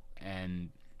cool. And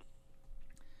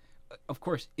of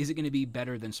course, is it going to be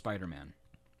better than Spider-Man?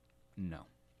 No.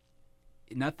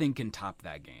 Nothing can top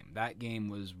that game. That game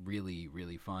was really,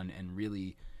 really fun and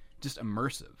really just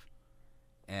immersive.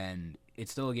 And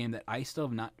it's still a game that I still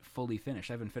have not fully finished.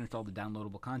 I haven't finished all the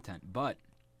downloadable content, but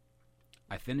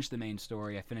I finished the main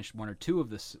story. I finished one or two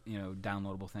of the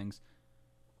downloadable things.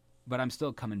 But I'm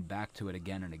still coming back to it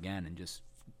again and again and just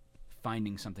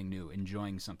finding something new,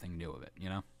 enjoying something new of it,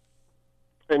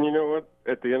 And you know what?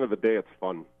 At the end of the day, it's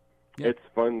fun. Yeah. It's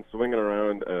fun swinging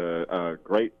around a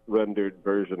great rendered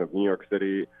version of New York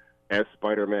City as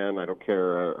Spider-Man. I don't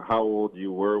care how old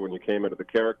you were when you came into the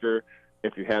character.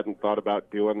 If you hadn't thought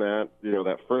about doing that,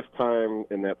 that first time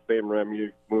in that same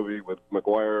Raimi movie with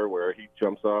Maguire where he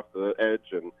jumps off the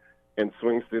edge and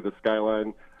swings through the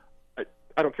skyline,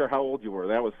 I don't care how old you were.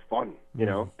 That was fun,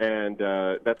 and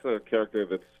that's a character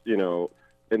that's,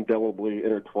 indelibly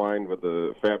intertwined with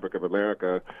the fabric of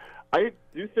America. I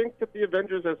do think that the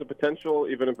Avengers has the potential,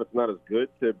 even if it's not as good,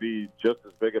 to be just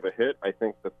as big of a hit. I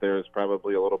think that there's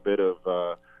probably a little bit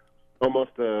of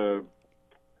almost you're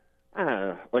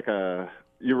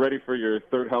ready for your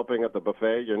third helping at the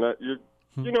buffet. You're not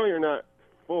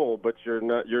full, but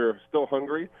you're still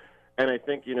hungry. And I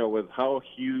think, with how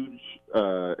huge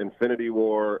Infinity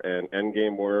War and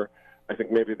Endgame were, I think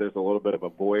maybe there's a little bit of a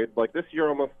void. Like, this year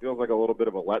almost feels like a little bit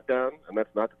of a letdown, and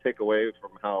that's not to take away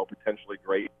from how potentially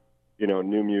great,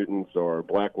 New Mutants or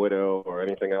Black Widow or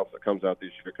anything else that comes out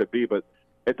this year could be. But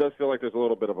it does feel like there's a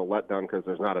little bit of a letdown because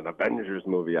there's not an Avengers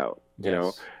movie out, you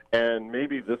know? And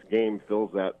maybe this game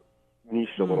fills that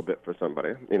niche a little bit for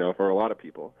somebody, for a lot of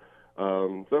people.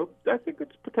 So I think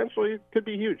it's potentially could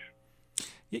be huge.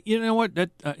 You know what?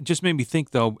 That just made me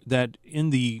think, though, that in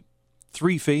the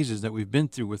 3 phases that we've been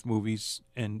through with movies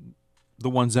and the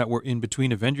ones that were in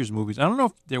between Avengers movies, I don't know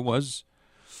if there was...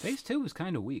 Phase 2 was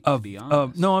kind of weak, to be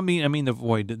honest. No, I mean the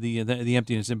void, the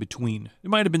emptiness in between. It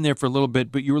might have been there for a little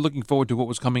bit, but you were looking forward to what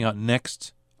was coming out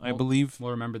next, I believe.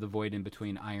 Well, remember the void in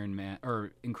between Iron Man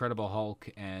or Incredible Hulk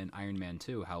and Iron Man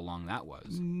 2, how long that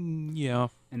was. Yeah.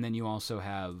 And then you also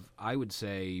have, I would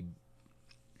say,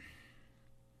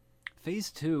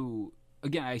 Phase 2,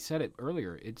 again, I said it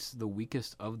earlier, it's the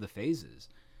weakest of the phases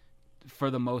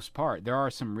for the most part. There are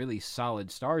some really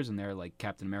solid stars in there, like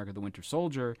Captain America the Winter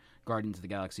Soldier, Guardians of the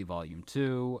Galaxy Volume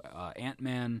 2,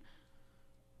 Ant-Man,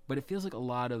 but it feels like a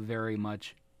lot of very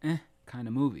much kind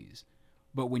of movies.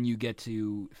 But when you get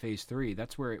to Phase 3,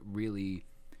 that's where it really,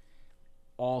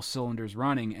 all cylinders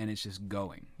running, and it's just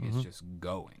going. Mm-hmm. It's just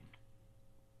going.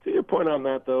 To your point on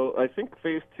that, though, I think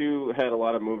Phase 2 had a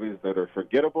lot of movies that are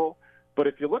forgettable, but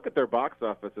if you look at their box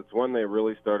office, it's when they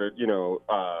really started,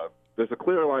 there's a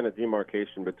clear line of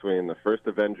demarcation between the first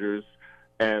Avengers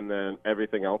and then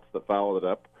everything else that followed it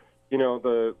up.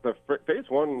 The Phase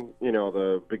 1,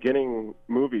 the beginning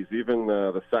movies, even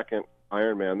the second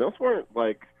Iron Man, those weren't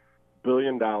like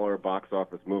billion-dollar box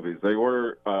office movies. They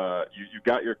were, you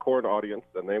got your core audience,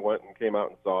 and they went and came out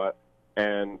and saw it,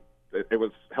 and it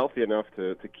was healthy enough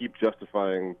to keep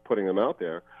justifying putting them out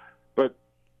there. But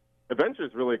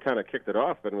Avengers really kind of kicked it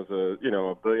off and was a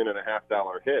 $1.5 billion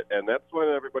hit, and that's when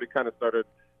everybody kind of started.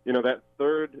 That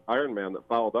third Iron Man that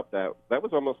followed up that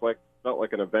was almost felt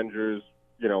like an Avengers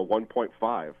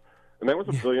 1.5, and that was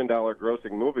a $1 billion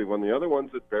grossing movie when the other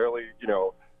ones had barely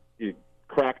you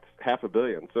cracked $500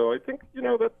 million. So I think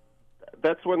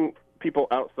that's when people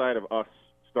outside of us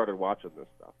started watching this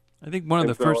stuff. I think one of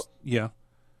the first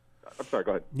I'm sorry,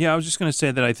 go ahead. Yeah, I was just going to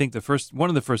say that I think one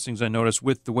of the first things I noticed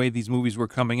with the way these movies were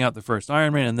coming out, the first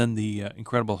Iron Man and then the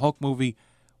Incredible Hulk movie,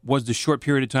 was the short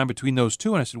period of time between those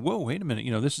two. And I said, whoa, wait a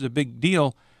minute, this is a big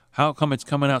deal. How come it's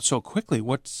coming out so quickly?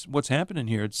 What's happening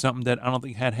here? It's something that I don't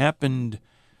think had happened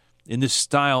in this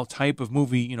style type of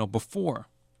movie, before.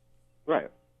 Right.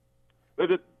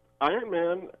 Iron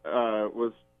Man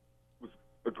was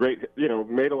a great,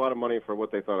 made a lot of money for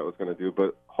what they thought it was going to do.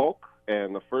 But Hulk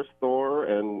and the first Thor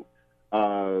and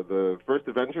the first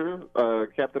Avenger,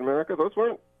 Captain America, those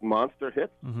weren't monster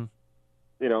hits. Mm-hmm.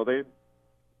 They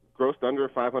grossed under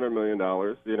 $500 million,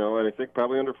 and I think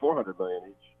probably under $400 million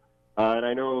each. And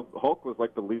I know Hulk was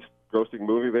like the least grossing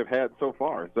movie they've had so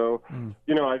far. So,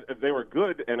 they were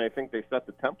good, and I think they set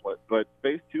the template. But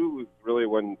Phase 2 was really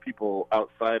when people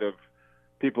outside of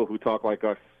people who talk like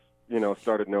us,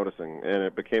 started noticing, and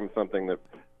it became something that,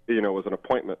 was an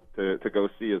appointment to go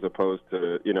see, as opposed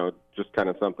to, just kind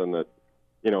of something that,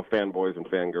 fanboys and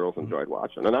fangirls enjoyed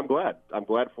watching. And I'm glad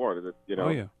for it. Oh,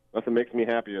 yeah. Nothing makes me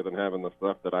happier than having the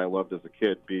stuff that I loved as a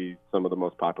kid be some of the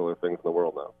most popular things in the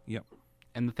world now. Yep.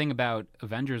 And the thing about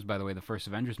Avengers, by the way, the first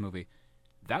Avengers movie,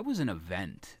 that was an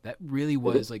event. That really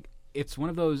was, it's one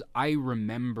of those, I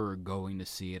remember going to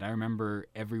see it. I remember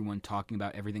everyone talking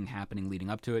about everything happening leading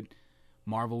up to it.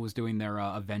 Marvel was doing their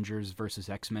Avengers versus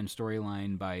X-Men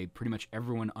storyline by pretty much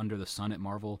everyone under the sun at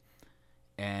Marvel.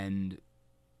 And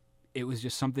it was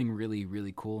just something really,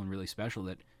 really cool and really special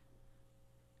that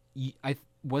I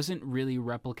wasn't really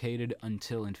replicated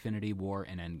until Infinity War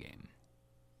and Endgame.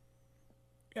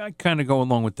 Yeah, I kind of go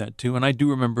along with that, too. And I do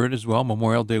remember it as well.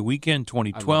 Memorial Day weekend,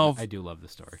 2012. I do love the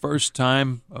story. First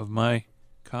time of my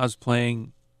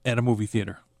cosplaying at a movie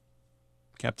theater.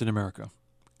 Captain America.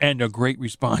 And a great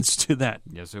response to that.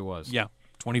 Yes, it was. Yeah.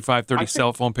 25, 30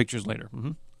 cell phone pictures later.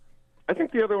 Mm-hmm. I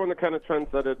think the other one that kind of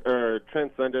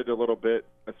transcended a little bit,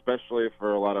 especially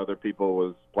for a lot of other people,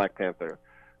 was Black Panther.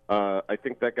 I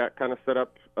think that got kind of set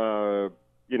up, coming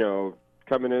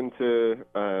into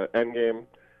Endgame,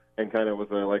 and kind of was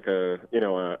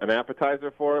an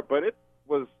appetizer for it. But it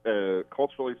was a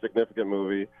culturally significant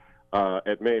movie.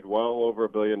 It made well over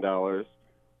 $1 billion,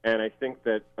 and I think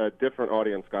that a different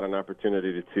audience got an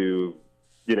opportunity to,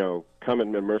 come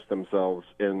and immerse themselves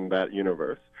in that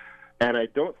universe. And I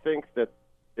don't think that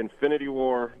Infinity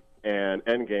War and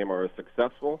Endgame are as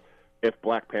successful if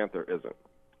Black Panther isn't.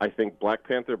 I think Black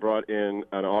Panther brought in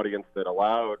an audience that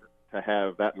allowed to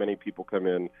have that many people come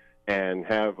in and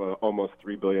have a almost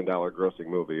 $3 billion grossing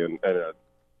movie and a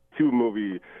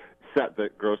two-movie set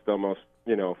that grossed almost,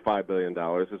 $5 billion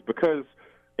is because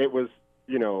it was,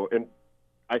 and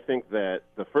I think that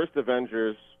the first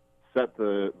Avengers set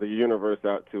the universe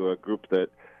out to a group that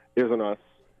isn't us.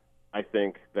 I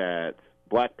think that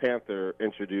Black Panther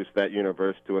introduced that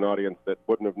universe to an audience that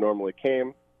wouldn't have normally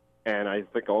came, and I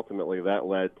think ultimately that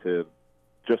led to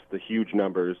just the huge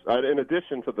numbers, in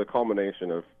addition to the culmination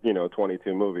of,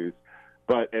 22 movies.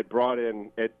 But it brought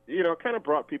in, kind of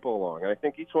brought people along. And I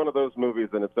think each one of those movies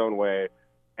in its own way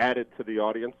added to the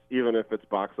audience, even if its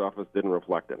box office didn't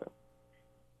reflect in it.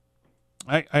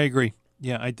 I agree.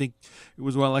 Yeah, I think it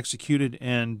was well executed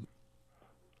and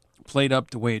played up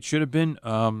the way it should have been.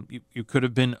 You could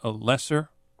have been a lesser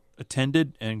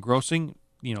attended and grossing,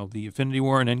 the Infinity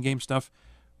War and Endgame stuff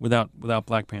without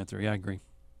Black Panther. Yeah, I agree.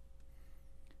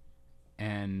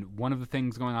 And one of the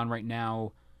things going on right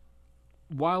now,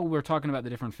 while we're talking about the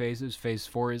different phases, Phase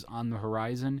 4 is on the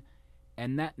horizon,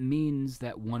 and that means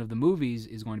that one of the movies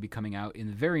is going to be coming out in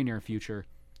the very near future,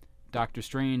 Doctor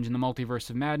Strange in the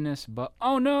Multiverse of Madness, but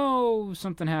oh no,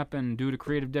 something happened. Due to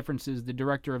creative differences, the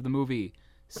director of the movie,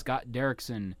 Scott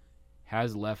Derrickson,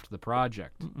 has left the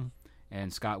project.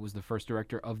 And Scott was the first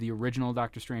director of the original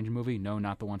Doctor Strange movie. No,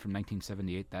 not the one from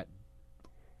 1978, that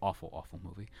awful, awful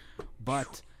movie.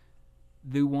 But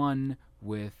the one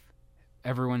with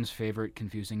everyone's favorite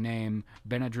confusing name,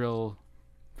 Benadryl...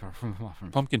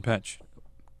 Pumpkin Patch.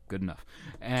 Good enough.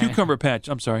 Cucumber Patch,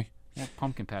 I'm sorry. Yeah,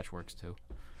 Pumpkin Patch works too.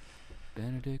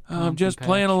 Benedict I'm just Patch.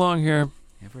 playing along here.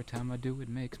 Every time I do, it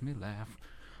makes me laugh.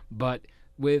 But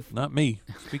with... Not me.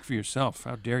 Speak for yourself.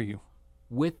 How dare you?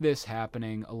 With this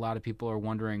happening, a lot of people are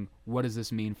wondering, what does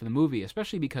this mean for the movie?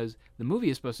 Especially because the movie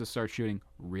is supposed to start shooting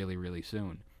really, really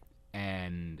soon.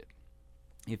 And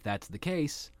if that's the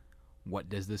case, what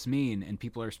does this mean? And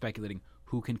people are speculating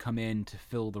who can come in to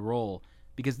fill the role.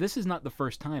 Because this is not the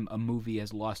first time a movie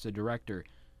has lost a director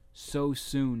so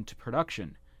soon to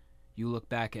production. You look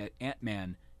back at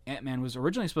Ant-Man. Ant-Man was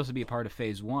originally supposed to be a part of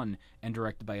Phase 1 and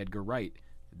directed by Edgar Wright.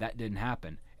 That didn't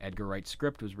happen. Edgar Wright's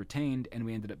script was retained, and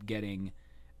we ended up getting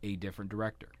a different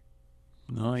director.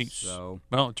 Nice. So,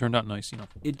 well, it turned out nice,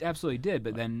 It absolutely did,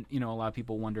 but then, a lot of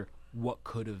people wonder what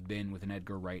could have been with an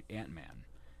Edgar Wright Ant-Man.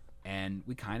 And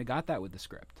we kind of got that with the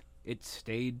script. It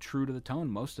stayed true to the tone,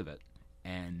 most of it.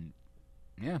 And,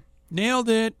 yeah. Nailed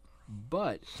it.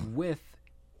 But with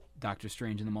Doctor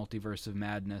Strange in the Multiverse of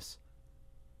Madness,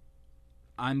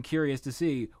 I'm curious to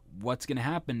see what's going to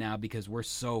happen now because we're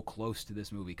so close to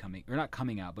this movie coming, or not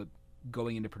coming out, but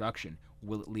going into production.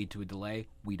 Will it lead to a delay?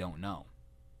 We don't know.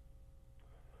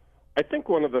 I think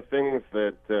one of the things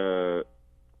that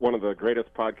one of the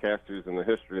greatest podcasters in the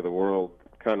history of the world,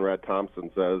 Conrad Thompson,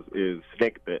 says is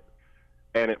snake bit.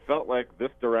 And it felt like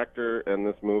this director and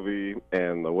this movie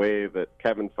and the way that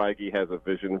Kevin Feige has a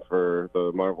vision for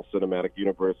the Marvel Cinematic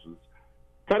Universe was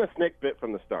kind of snake bit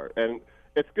from the start. And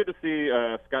it's good to see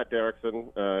Scott Derrickson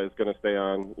is going to stay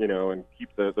on, and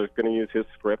they're going to use his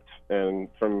script. And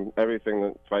from everything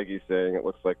that Feige's saying, it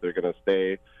looks like they're going to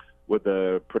stay with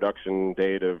the production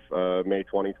date of May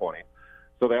 2020.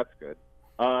 So that's good.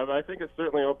 I think it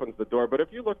certainly opens the door. But if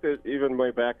you looked at even way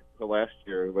back to last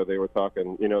year where they were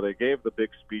talking, they gave the big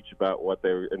speech about what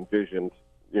they envisioned,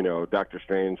 Doctor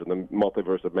Strange and the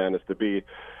Multiverse of Madness to be.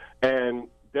 And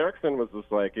Derrickson was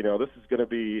just like, this is going to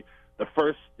be the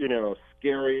first,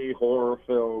 scary horror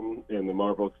film in the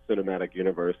Marvel Cinematic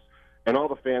Universe. And all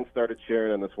the fans started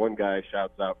cheering, and this one guy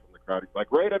shouts out from the crowd, he's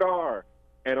like, rated R!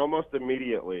 And almost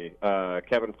immediately,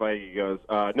 Kevin Feige goes,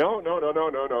 no,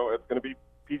 it's going to be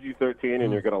PG-13,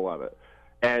 and you're going to love it.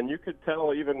 And you could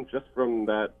tell even just from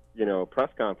that, press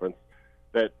conference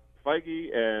that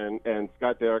Feige and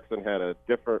Scott Derrickson had a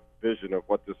different vision of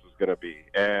what this was going to be.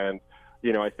 And,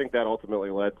 I think that ultimately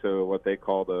led to what they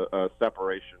called a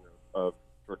separation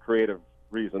for creative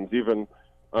reasons. Even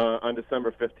on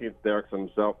December 15th, Derrickson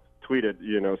himself tweeted,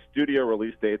 studio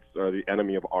release dates are the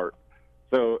enemy of art.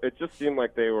 So it just seemed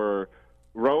like they were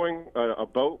rowing a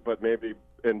boat, but maybe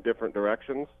in different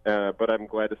directions, but I'm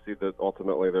glad to see that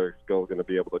ultimately they're still going to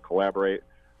be able to collaborate.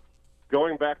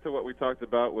 Going back to what we talked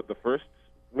about with the first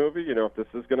movie, if this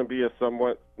is going to be a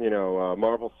somewhat,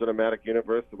 Marvel Cinematic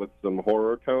Universe with some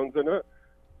horror tones in it,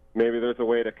 maybe there's a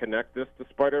way to connect this to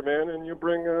Spider-Man and you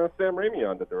bring Sam Raimi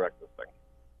on to direct this thing.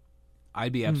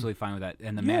 I'd be absolutely fine with that.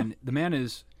 And the man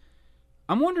is...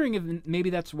 I'm wondering if maybe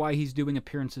that's why he's doing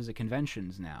appearances at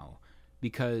conventions now.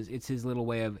 Because it's his little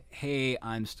way of, hey,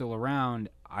 I'm still around.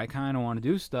 I kind of want to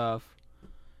do stuff.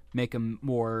 Make him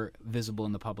more visible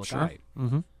in the public eye.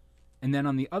 Mm-hmm. And then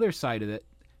on the other side of it,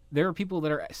 there are people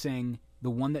that are saying the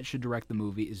one that should direct the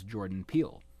movie is Jordan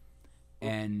Peele.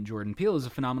 And Jordan Peele is a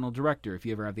phenomenal director. If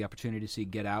you ever have the opportunity to see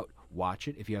Get Out, watch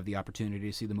it. If you have the opportunity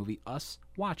to see the movie Us,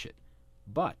 watch it.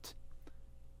 But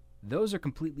those are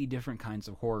completely different kinds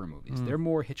of horror movies. They're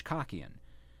more Hitchcockian.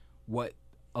 What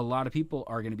a lot of people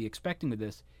are going to be expecting with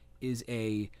this is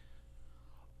a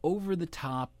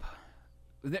over-the-top...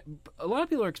 A lot of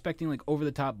people are expecting like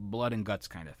over-the-top blood and guts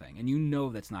kind of thing,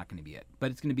 and that's not going to be it.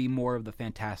 But it's going to be more of the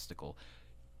fantastical,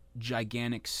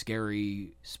 gigantic,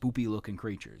 scary, spoopy-looking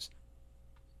creatures.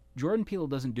 Jordan Peele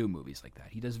doesn't do movies like that.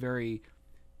 He does very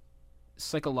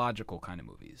psychological kind of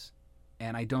movies,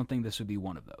 and I don't think this would be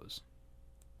one of those.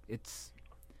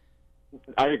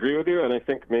 I agree with you, and I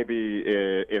think maybe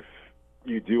if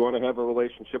you do want to have a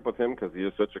relationship with him because he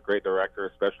is such a great director,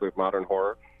 especially with modern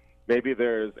horror, maybe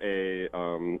there's a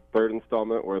third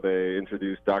installment where they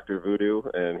introduce Dr. Voodoo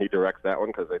and he directs that one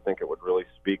because I think it would really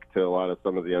speak to a lot of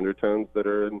some of the undertones that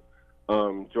are in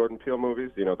Jordan Peele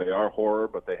movies. They are horror,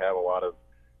 but they have a lot of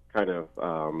kind of,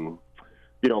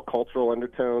 cultural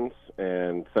undertones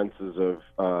and senses of,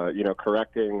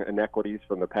 correcting inequities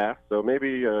from the past. So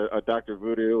maybe a Dr.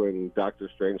 Voodoo and Doctor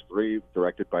Strange 3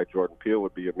 directed by Jordan Peele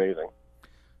would be amazing.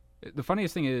 The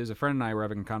funniest thing is a friend and I were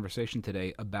having a conversation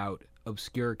today about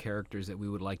obscure characters that we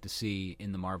would like to see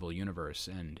in the Marvel Universe,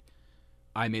 and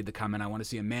I made the comment I want to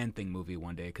see a Man-Thing movie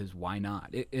one day, because why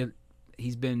not?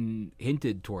 He's been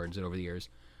hinted towards it over the years,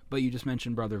 but you just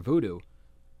mentioned Brother Voodoo.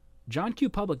 John Q.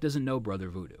 Public doesn't know Brother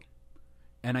Voodoo,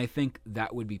 and I think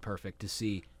that would be perfect to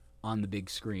see on the big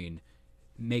screen,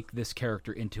 make this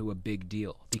character into a big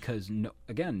deal, because not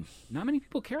many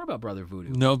people care about Brother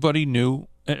Voodoo. Nobody knew.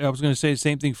 I was going to say the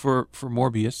same thing for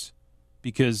Morbius,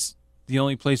 because the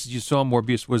only places you saw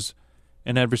Morbius was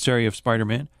an adversary of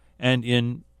Spider-Man and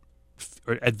in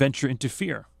Adventure into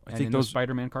Fear. I think those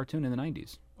Spider-Man cartoon in the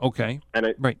 90s. Okay, and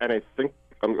I think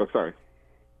I'm sorry.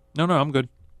 No, I'm good.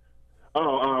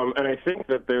 And I think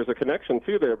that there's a connection,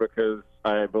 too, there, because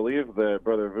I believe that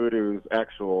Brother Voodoo's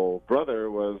actual brother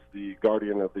was the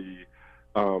guardian of the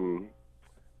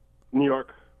New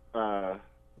York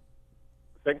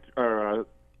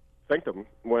sanctum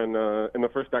when in the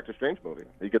first Doctor Strange movie.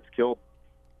 He gets killed.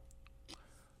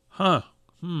 Huh.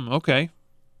 Okay.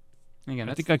 Again,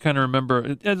 I think I kind of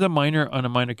remember as a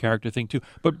minor character thing, too.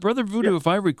 But Brother Voodoo, if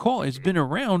I recall, has been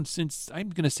around since, I'm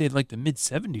going to say, like the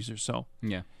mid-'70s or so.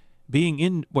 Yeah. Being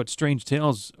in Strange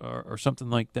Tales or something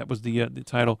like that was the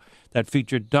title that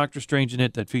featured Doctor Strange in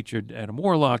it, that featured Adam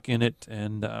Warlock in it,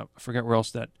 and I forget where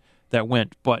else that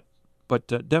went. But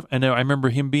and I remember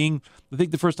him being. I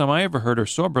think the first time I ever heard or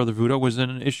saw Brother Voodoo was in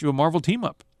an issue of Marvel Team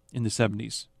Up in the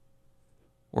 70s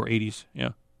or 80s. Yeah.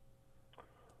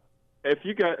 If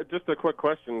you got just a quick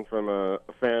question from a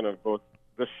fan of both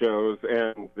the shows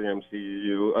and the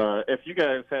MCU, if you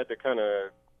guys had to kind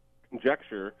of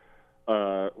conjecture.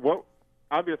 Well,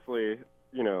 obviously,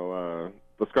 the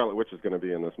Scarlet Witch is going to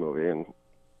be in this movie and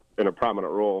in a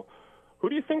prominent role. Who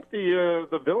do you think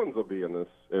the villains will be in this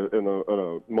in a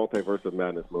Multiverse of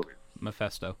Madness movie?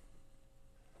 Mephisto.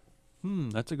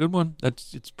 That's a good one.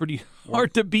 It's pretty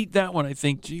hard to beat that one, I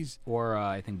think. Jeez. Or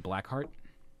I think Blackheart.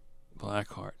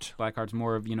 Blackheart's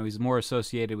more of, he's more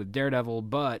associated with Daredevil,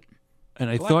 but... And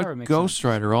I thought Ghost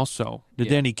Rider also. Did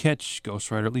Danny catch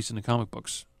Ghost Rider, at least in the comic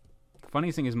books?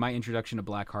 Funniest thing is my introduction to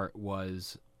Blackheart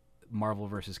was Marvel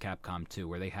vs. Capcom 2,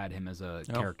 where they had him as a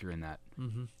character in that.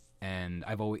 Mm-hmm. And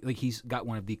I've always he's got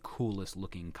one of the coolest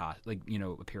looking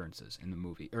appearances in the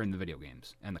movie or in the video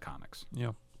games and the comics.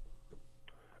 Yeah.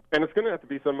 And it's going to have to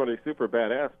be somebody super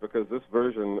badass because this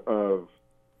version of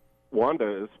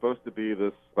Wanda is supposed to be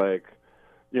this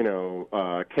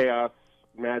chaos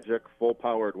magic full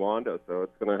powered Wanda, so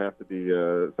it's going to have to be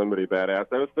somebody badass.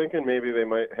 I was thinking maybe they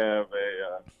might have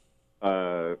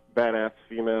a badass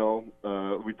female.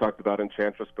 We talked about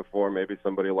Enchantress before. Maybe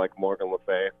somebody like Morgan Le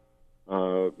Fay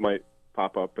might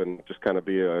pop up and just kind of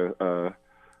be a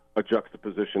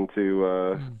juxtaposition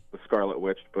to the Scarlet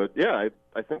Witch. But yeah,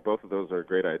 I think both of those are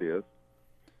great ideas.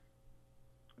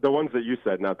 The ones that you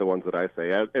said, not the ones that I say.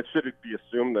 It should be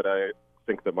assumed that I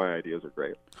think that my ideas are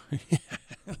great.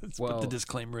 Let's put the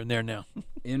disclaimer in there now.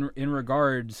 in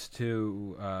regards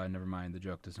to never mind, the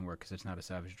joke doesn't work because it's not a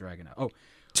Savage Dragon. Oh,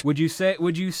 would you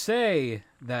say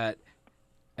that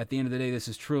at the end of the day this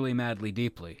is truly madly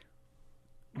deeply?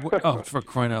 Oh, for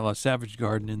crying out loud, Savage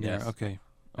Garden in there. Okay.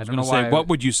 I was going to why say, what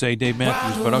would you say, Dave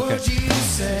Matthews? But okay.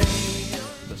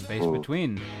 The space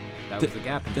between. That was the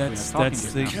gap between us talking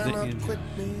just now.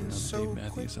 Dave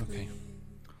Matthews, okay.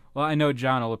 Well, I know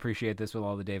John will appreciate this with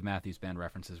all the Dave Matthews Band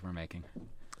references we're making.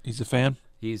 He's a fan?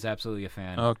 He's absolutely a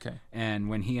fan. Okay. And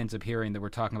when he ends up hearing that we're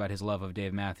talking about his love of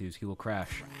Dave Matthews, he will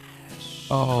crash.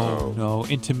 Oh, no.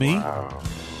 Into me? Wow.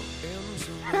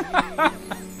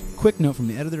 Quick note from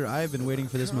the editor. I've been waiting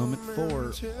for this moment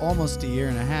for almost a year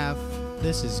and a half.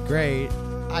 This is great.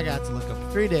 I got to look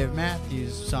up 3 Dave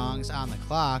Matthews songs on the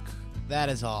clock. That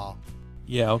is all.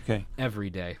 Yeah, okay.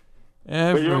 Every day.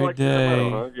 Every day.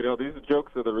 Huh? These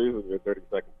jokes are the reason you're 30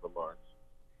 seconds from Mars.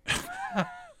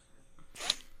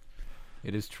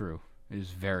 It is true. It is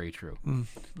very true.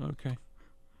 Okay.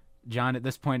 John, at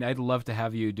this point, I'd love to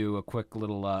have you do a quick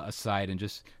little aside and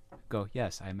just go,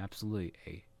 yes, I'm absolutely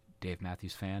a Dave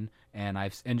Matthews fan, and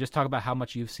just talk about how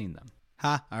much you've seen them.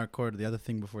 I recorded the other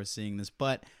thing before seeing this,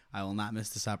 but I will not miss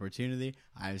this opportunity.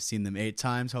 I've seen them 8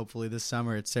 times, hopefully this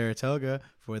summer at Saratoga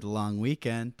for the long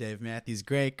weekend. Dave Matthews,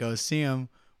 great. Go see him.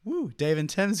 Woo, Dave and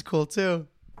Tim's cool too.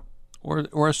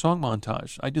 Or a song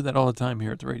montage. I do that all the time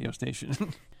here at the radio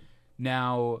station.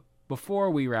 Now, before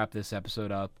we wrap this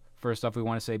episode up, first off, we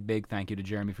want to say big thank you to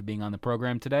Jeremy for being on the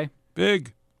program today.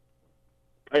 Big.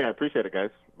 Hey, I appreciate it,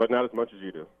 guys, but not as much as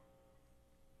you do.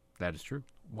 That is true.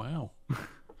 Wow.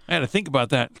 I had to think about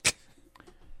that.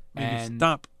 And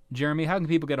stop. Jeremy, how can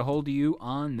people get a hold of you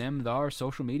on them our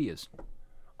social medias?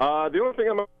 The only thing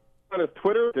I'm on is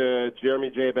Twitter,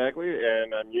 Jeremy J. Bagley,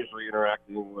 and I'm usually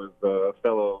interacting with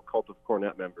fellow Cult of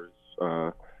Cornet members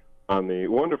on the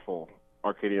wonderful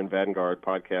Arcadian Vanguard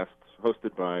podcast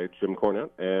hosted by Jim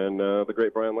Cornette and the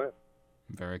great Brian Lance.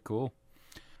 Very cool.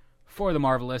 For the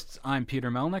Marvelists, I'm Peter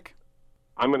Melnick.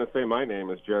 I'm going to say my name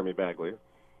is Jeremy Bagley.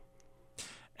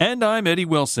 And I'm Eddie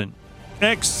Wilson.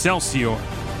 Excelsior.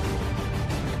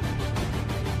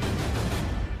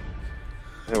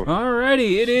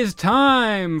 Alrighty, it is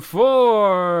time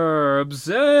for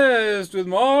Obsessed with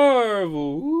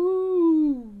Marvel.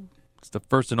 Woo. It's the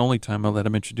first and only time I'll let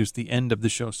him introduce the end of the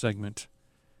show segment.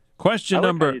 Question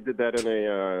number. How you did that in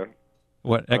a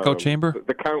what echo chamber?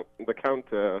 The count.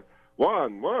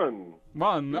 One.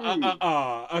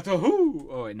 Who?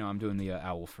 Oh wait, no, I'm doing the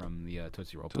owl from the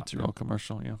Tootsie Roll. Tootsie Roll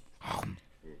commercial, yeah.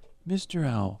 Mr.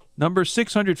 Owl. Number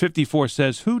 654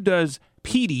 says, "Who does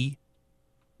Petey,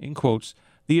 in quotes,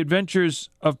 the adventures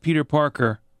of Peter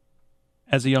Parker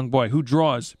as a young boy? Who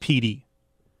draws Petey,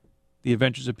 the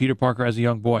adventures of Peter Parker as a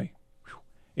young boy?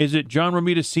 Is it John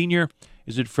Romita Sr.?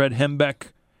 Is it Fred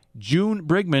Hembeck, June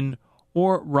Brigman,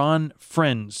 or Ron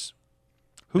Frenz?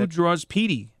 Who draws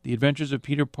Petey, the adventures of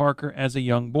Peter Parker as a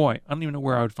young boy?" I don't even know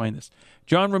where I would find this.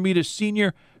 John Romita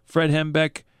Sr., Fred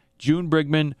Hembeck, June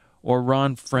Brigman, or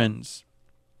Ron Frenz?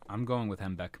 I'm going with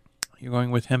Hembeck. You're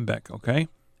going with Hembeck, okay.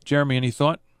 Jeremy, any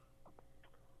thought?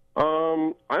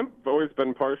 I've always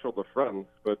been partial to Friends,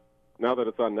 but now that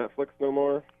it's on Netflix no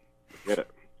more, get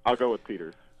it. I'll go with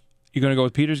Peters. You're going to go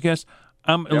with Peter's guess?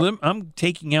 Yep. I'm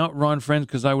taking out Ron Frenz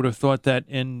because I would have thought that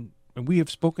in and we have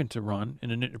spoken to Ron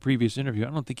in a previous interview. I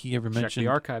don't think he ever Check mentioned the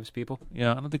archives, people.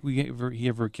 Yeah, I don't think he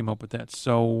ever came up with that.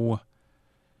 So,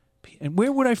 and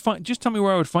where would I find? Just tell me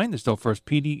where I would find this though. First,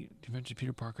 you mentioned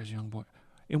Peter Parker's young boy.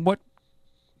 In what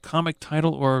comic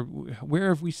title or where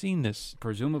have we seen this?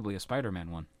 Presumably a Spider-Man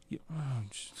one. Yeah,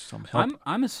 some help.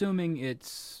 I'm assuming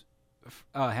it's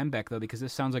Hembeck though, because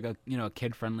this sounds like a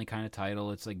kid-friendly kind of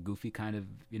title. It's like goofy kind of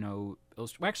well,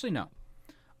 actually no,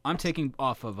 I'm taking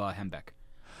off of Hembeck.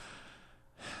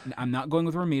 I'm not going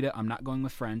with Romita. I'm not going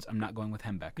with Friends. I'm not going with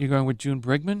Hembeck. You're going with June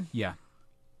Brigman? Yeah.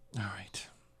 All right.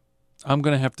 I'm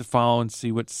going to have to follow and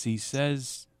see what C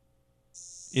says.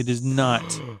 It is not.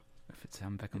 If it's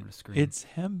Hembeck, I'm going to scream. It's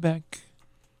Hembeck.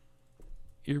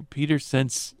 Your Peter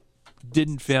sense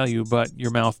didn't fail you, but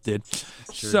your mouth did.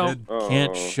 Sure did.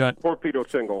 Can't shut. Poor Peter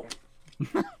Tingle.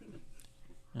 All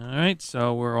right,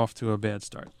 so we're off to a bad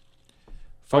start. Oh, yeah,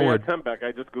 Forward. Hembeck.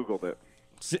 I just Googled it.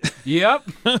 Yep.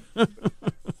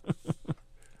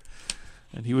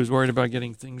 And he was worried about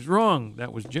getting things wrong.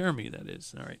 That was Jeremy, that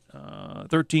is. All right.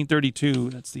 1332,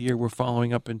 that's the year we're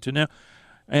following up into now.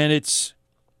 And it's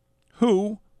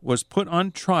who was put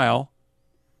on trial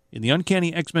in the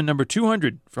Uncanny X-Men number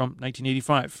 200 from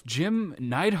 1985. Jim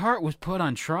Neidhart was put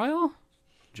on trial?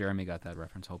 Jeremy got that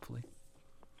reference, hopefully.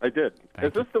 I did. Thank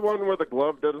Is this the one where the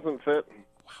glove doesn't fit?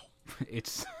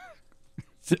 It's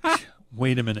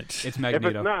Wait a minute. it's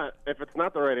Magneto. If it's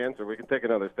not the right answer, we can take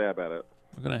another stab at it.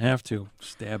 We're going to have to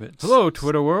stab it. Hello,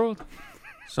 Twitter world.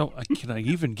 So can I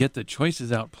even get the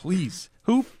choices out, please?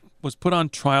 Who was put on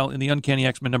trial in the Uncanny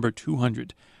X-Men number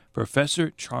 200?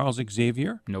 Professor Charles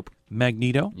Xavier? Nope.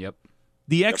 Magneto? Yep.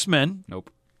 The X-Men? Nope.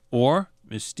 Or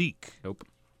Mystique? Nope.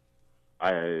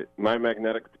 My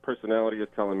magnetic personality is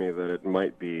telling me that it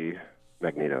might be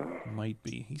Magneto. Might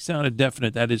be. He sounded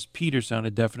definite. That is, Peter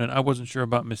sounded definite. I wasn't sure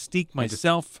about Mystique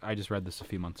myself. I just read this a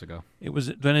few months ago.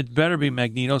 Then it better be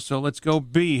Magneto. So let's go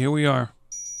B. Here we are.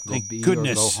 Go Thank B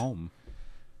goodness. or go home.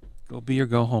 Go B or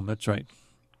go home. That's right.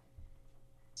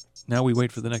 Now we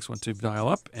wait for the next one to dial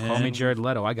up. And Call me Jared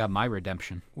Leto. I got my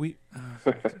redemption.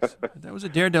 That was a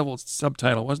Daredevil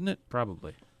subtitle, wasn't it?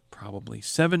 Probably.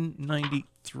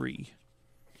 793.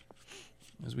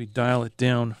 As we dial it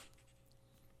down.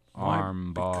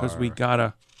 Armbar. Because we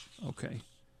gotta. Okay.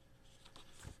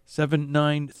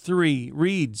 793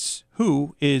 reads,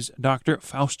 who is Dr.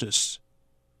 Faustus?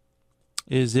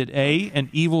 Is it A, an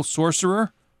evil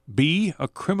sorcerer, B, a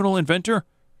criminal inventor,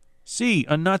 C,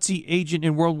 a Nazi agent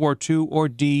in World War II, or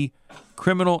D,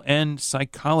 criminal and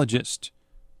psychologist?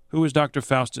 Who is Dr.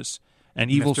 Faustus? An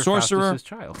evil Mr. sorcerer, Faustus's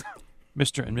child.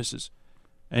 Mr. and Mrs.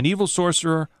 An evil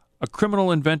sorcerer, a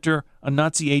criminal inventor, a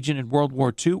Nazi agent in World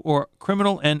War II, or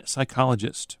criminal and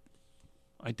psychologist?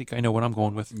 I think I know what I'm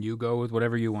going with. You go with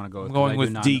whatever you want to go with. I'm going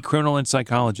with D, criminal and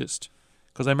psychologist.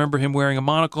 Because I remember him wearing a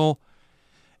monocle,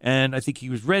 and I think he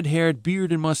was red-haired,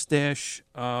 beard and mustache,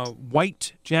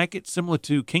 white jacket similar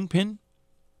to Kingpin,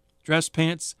 dress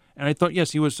pants, and I thought, yes,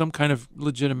 he was some kind of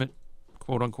legitimate,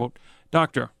 quote-unquote,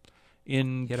 doctor. He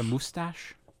had a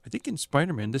mustache? I think in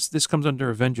Spider-Man. This comes under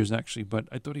Avengers, actually, but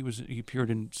I thought he appeared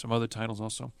in some other titles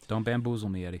also. Don't bamboozle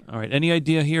me, Eddie. All right, any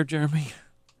idea here, Jeremy?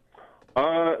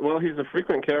 Well, he's a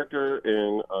frequent character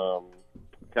in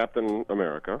Captain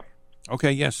America.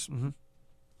 Okay, yes. Mm-hmm.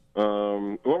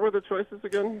 What were the choices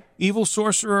again? Evil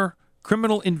sorcerer,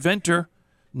 criminal inventor,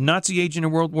 Nazi agent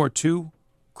in World War II,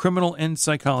 criminal and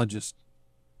psychologist.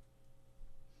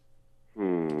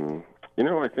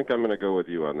 I think I'm going to go with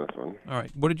you on this one. All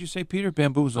right. What did you say, Peter?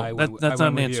 Bamboozle. I That's went not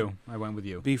an with answer. you. I went with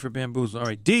you. B for bamboozle. All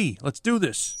right. D. Let's do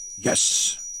this.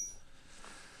 Yes.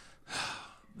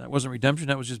 That wasn't redemption.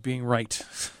 That was just being right.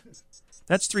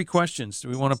 That's 3 questions. Do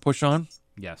we want to push on?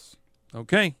 Yes.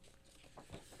 Okay.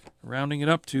 Rounding it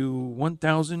up to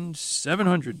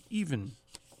 1,700 even.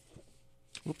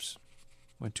 Whoops.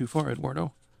 Went too far,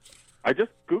 Eduardo. I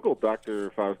just Googled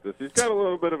Dr. Faustus. He's got a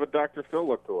little bit of a Dr. Phil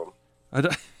look to him.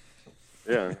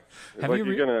 Yeah.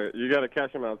 You got to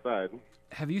catch him outside.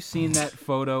 Have you seen that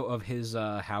photo of his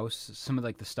house? Some of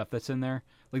the stuff that's in there.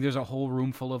 There's a whole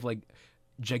room full of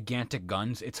gigantic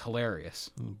guns. It's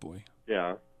hilarious. Oh boy.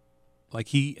 Yeah. Like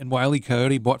he and Wile E.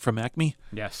 Coyote bought from Acme.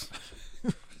 Yes.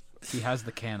 He has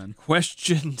the cannon.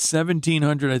 Question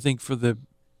 1,700, I think, for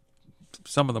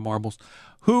some of the marbles.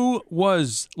 Who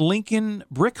was Lincoln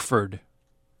Brickford?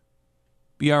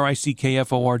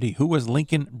 Brickford. Who was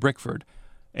Lincoln Brickford?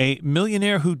 A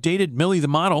millionaire who dated Millie the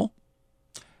model,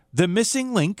 the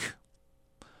missing link,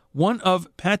 one of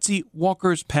Patsy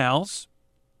Walker's pals,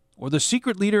 or the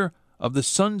secret leader of the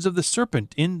Sons of the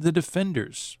Serpent in The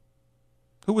Defenders?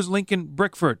 Who was Lincoln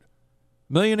Brickford?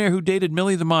 Millionaire who dated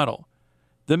Millie the model,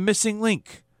 the missing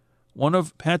link, one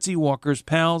of Patsy Walker's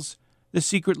pals, the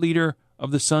secret leader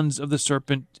of the Sons of the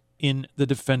Serpent in The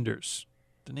Defenders?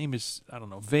 The name is, I don't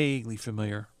know, vaguely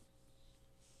familiar.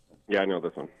 Yeah, I know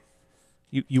this one.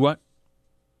 You what?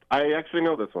 I actually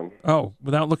know this one. Oh,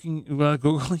 without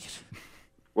Googling it?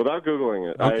 Without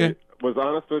Googling it. Okay. I was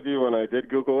honest with you when I did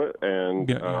Google it, and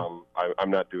Yeah. I'm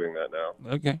not doing that now.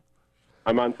 Okay.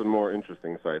 I'm on some more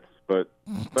interesting sites, but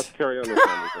let's carry on this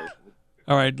conversation.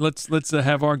 All right, let's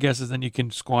have our guesses, then you can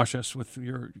squash us with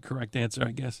your correct answer,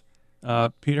 I guess.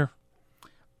 Peter?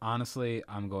 Honestly,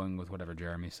 I'm going with whatever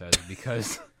Jeremy says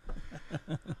because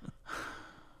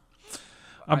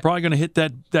I'm probably going to hit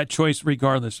that choice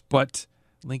regardless, but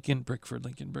Lincoln Brickford.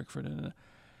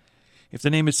 If the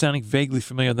name is sounding vaguely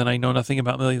familiar, then I know nothing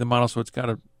about Millie the Model, so it's got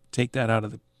to take that out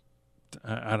of the,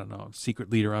 I don't know, secret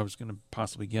leader. I was going to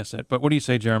possibly guess that. But what do you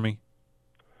say, Jeremy?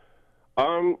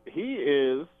 He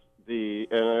is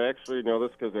and I actually know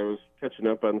this because I was catching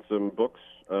up on some books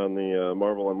on the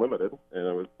Marvel Unlimited, and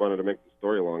I wanted to make the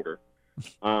story longer.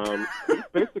 He's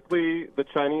basically the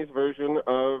Chinese version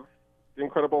of the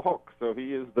Incredible Hulk, so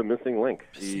he is the missing link.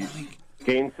 He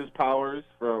gains his powers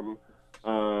from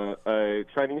a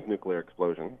Chinese nuclear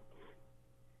explosion.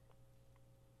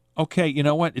 Okay, you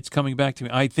know what? It's coming back to me.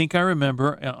 I think I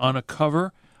remember on a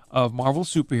cover of Marvel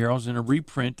Superheroes in a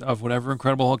reprint of whatever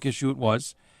Incredible Hulk issue it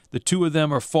was, the two of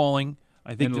them are falling,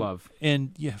 I think, in love.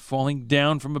 And falling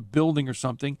down from a building or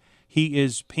something. He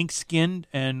is pink-skinned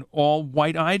and all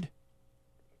white-eyed.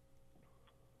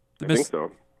 I think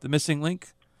so. The missing link.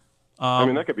 I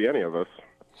mean, that could be any of us.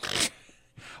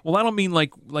 Well, I don't mean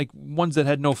like ones that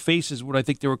had no faces. What I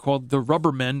think they were called, the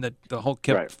Rubber Men that the Hulk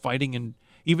kept fighting, and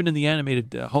even in the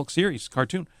animated Hulk series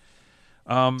cartoon.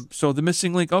 So the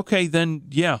missing link. Okay, then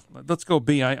let's go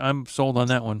B. I'm sold on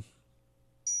that one.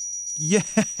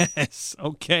 Yes.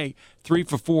 Okay. 3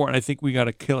 for 4, and I think we got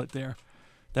to kill it there.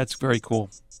 That's very cool.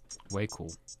 Way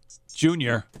cool.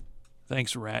 Junior.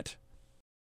 Thanks, Rat.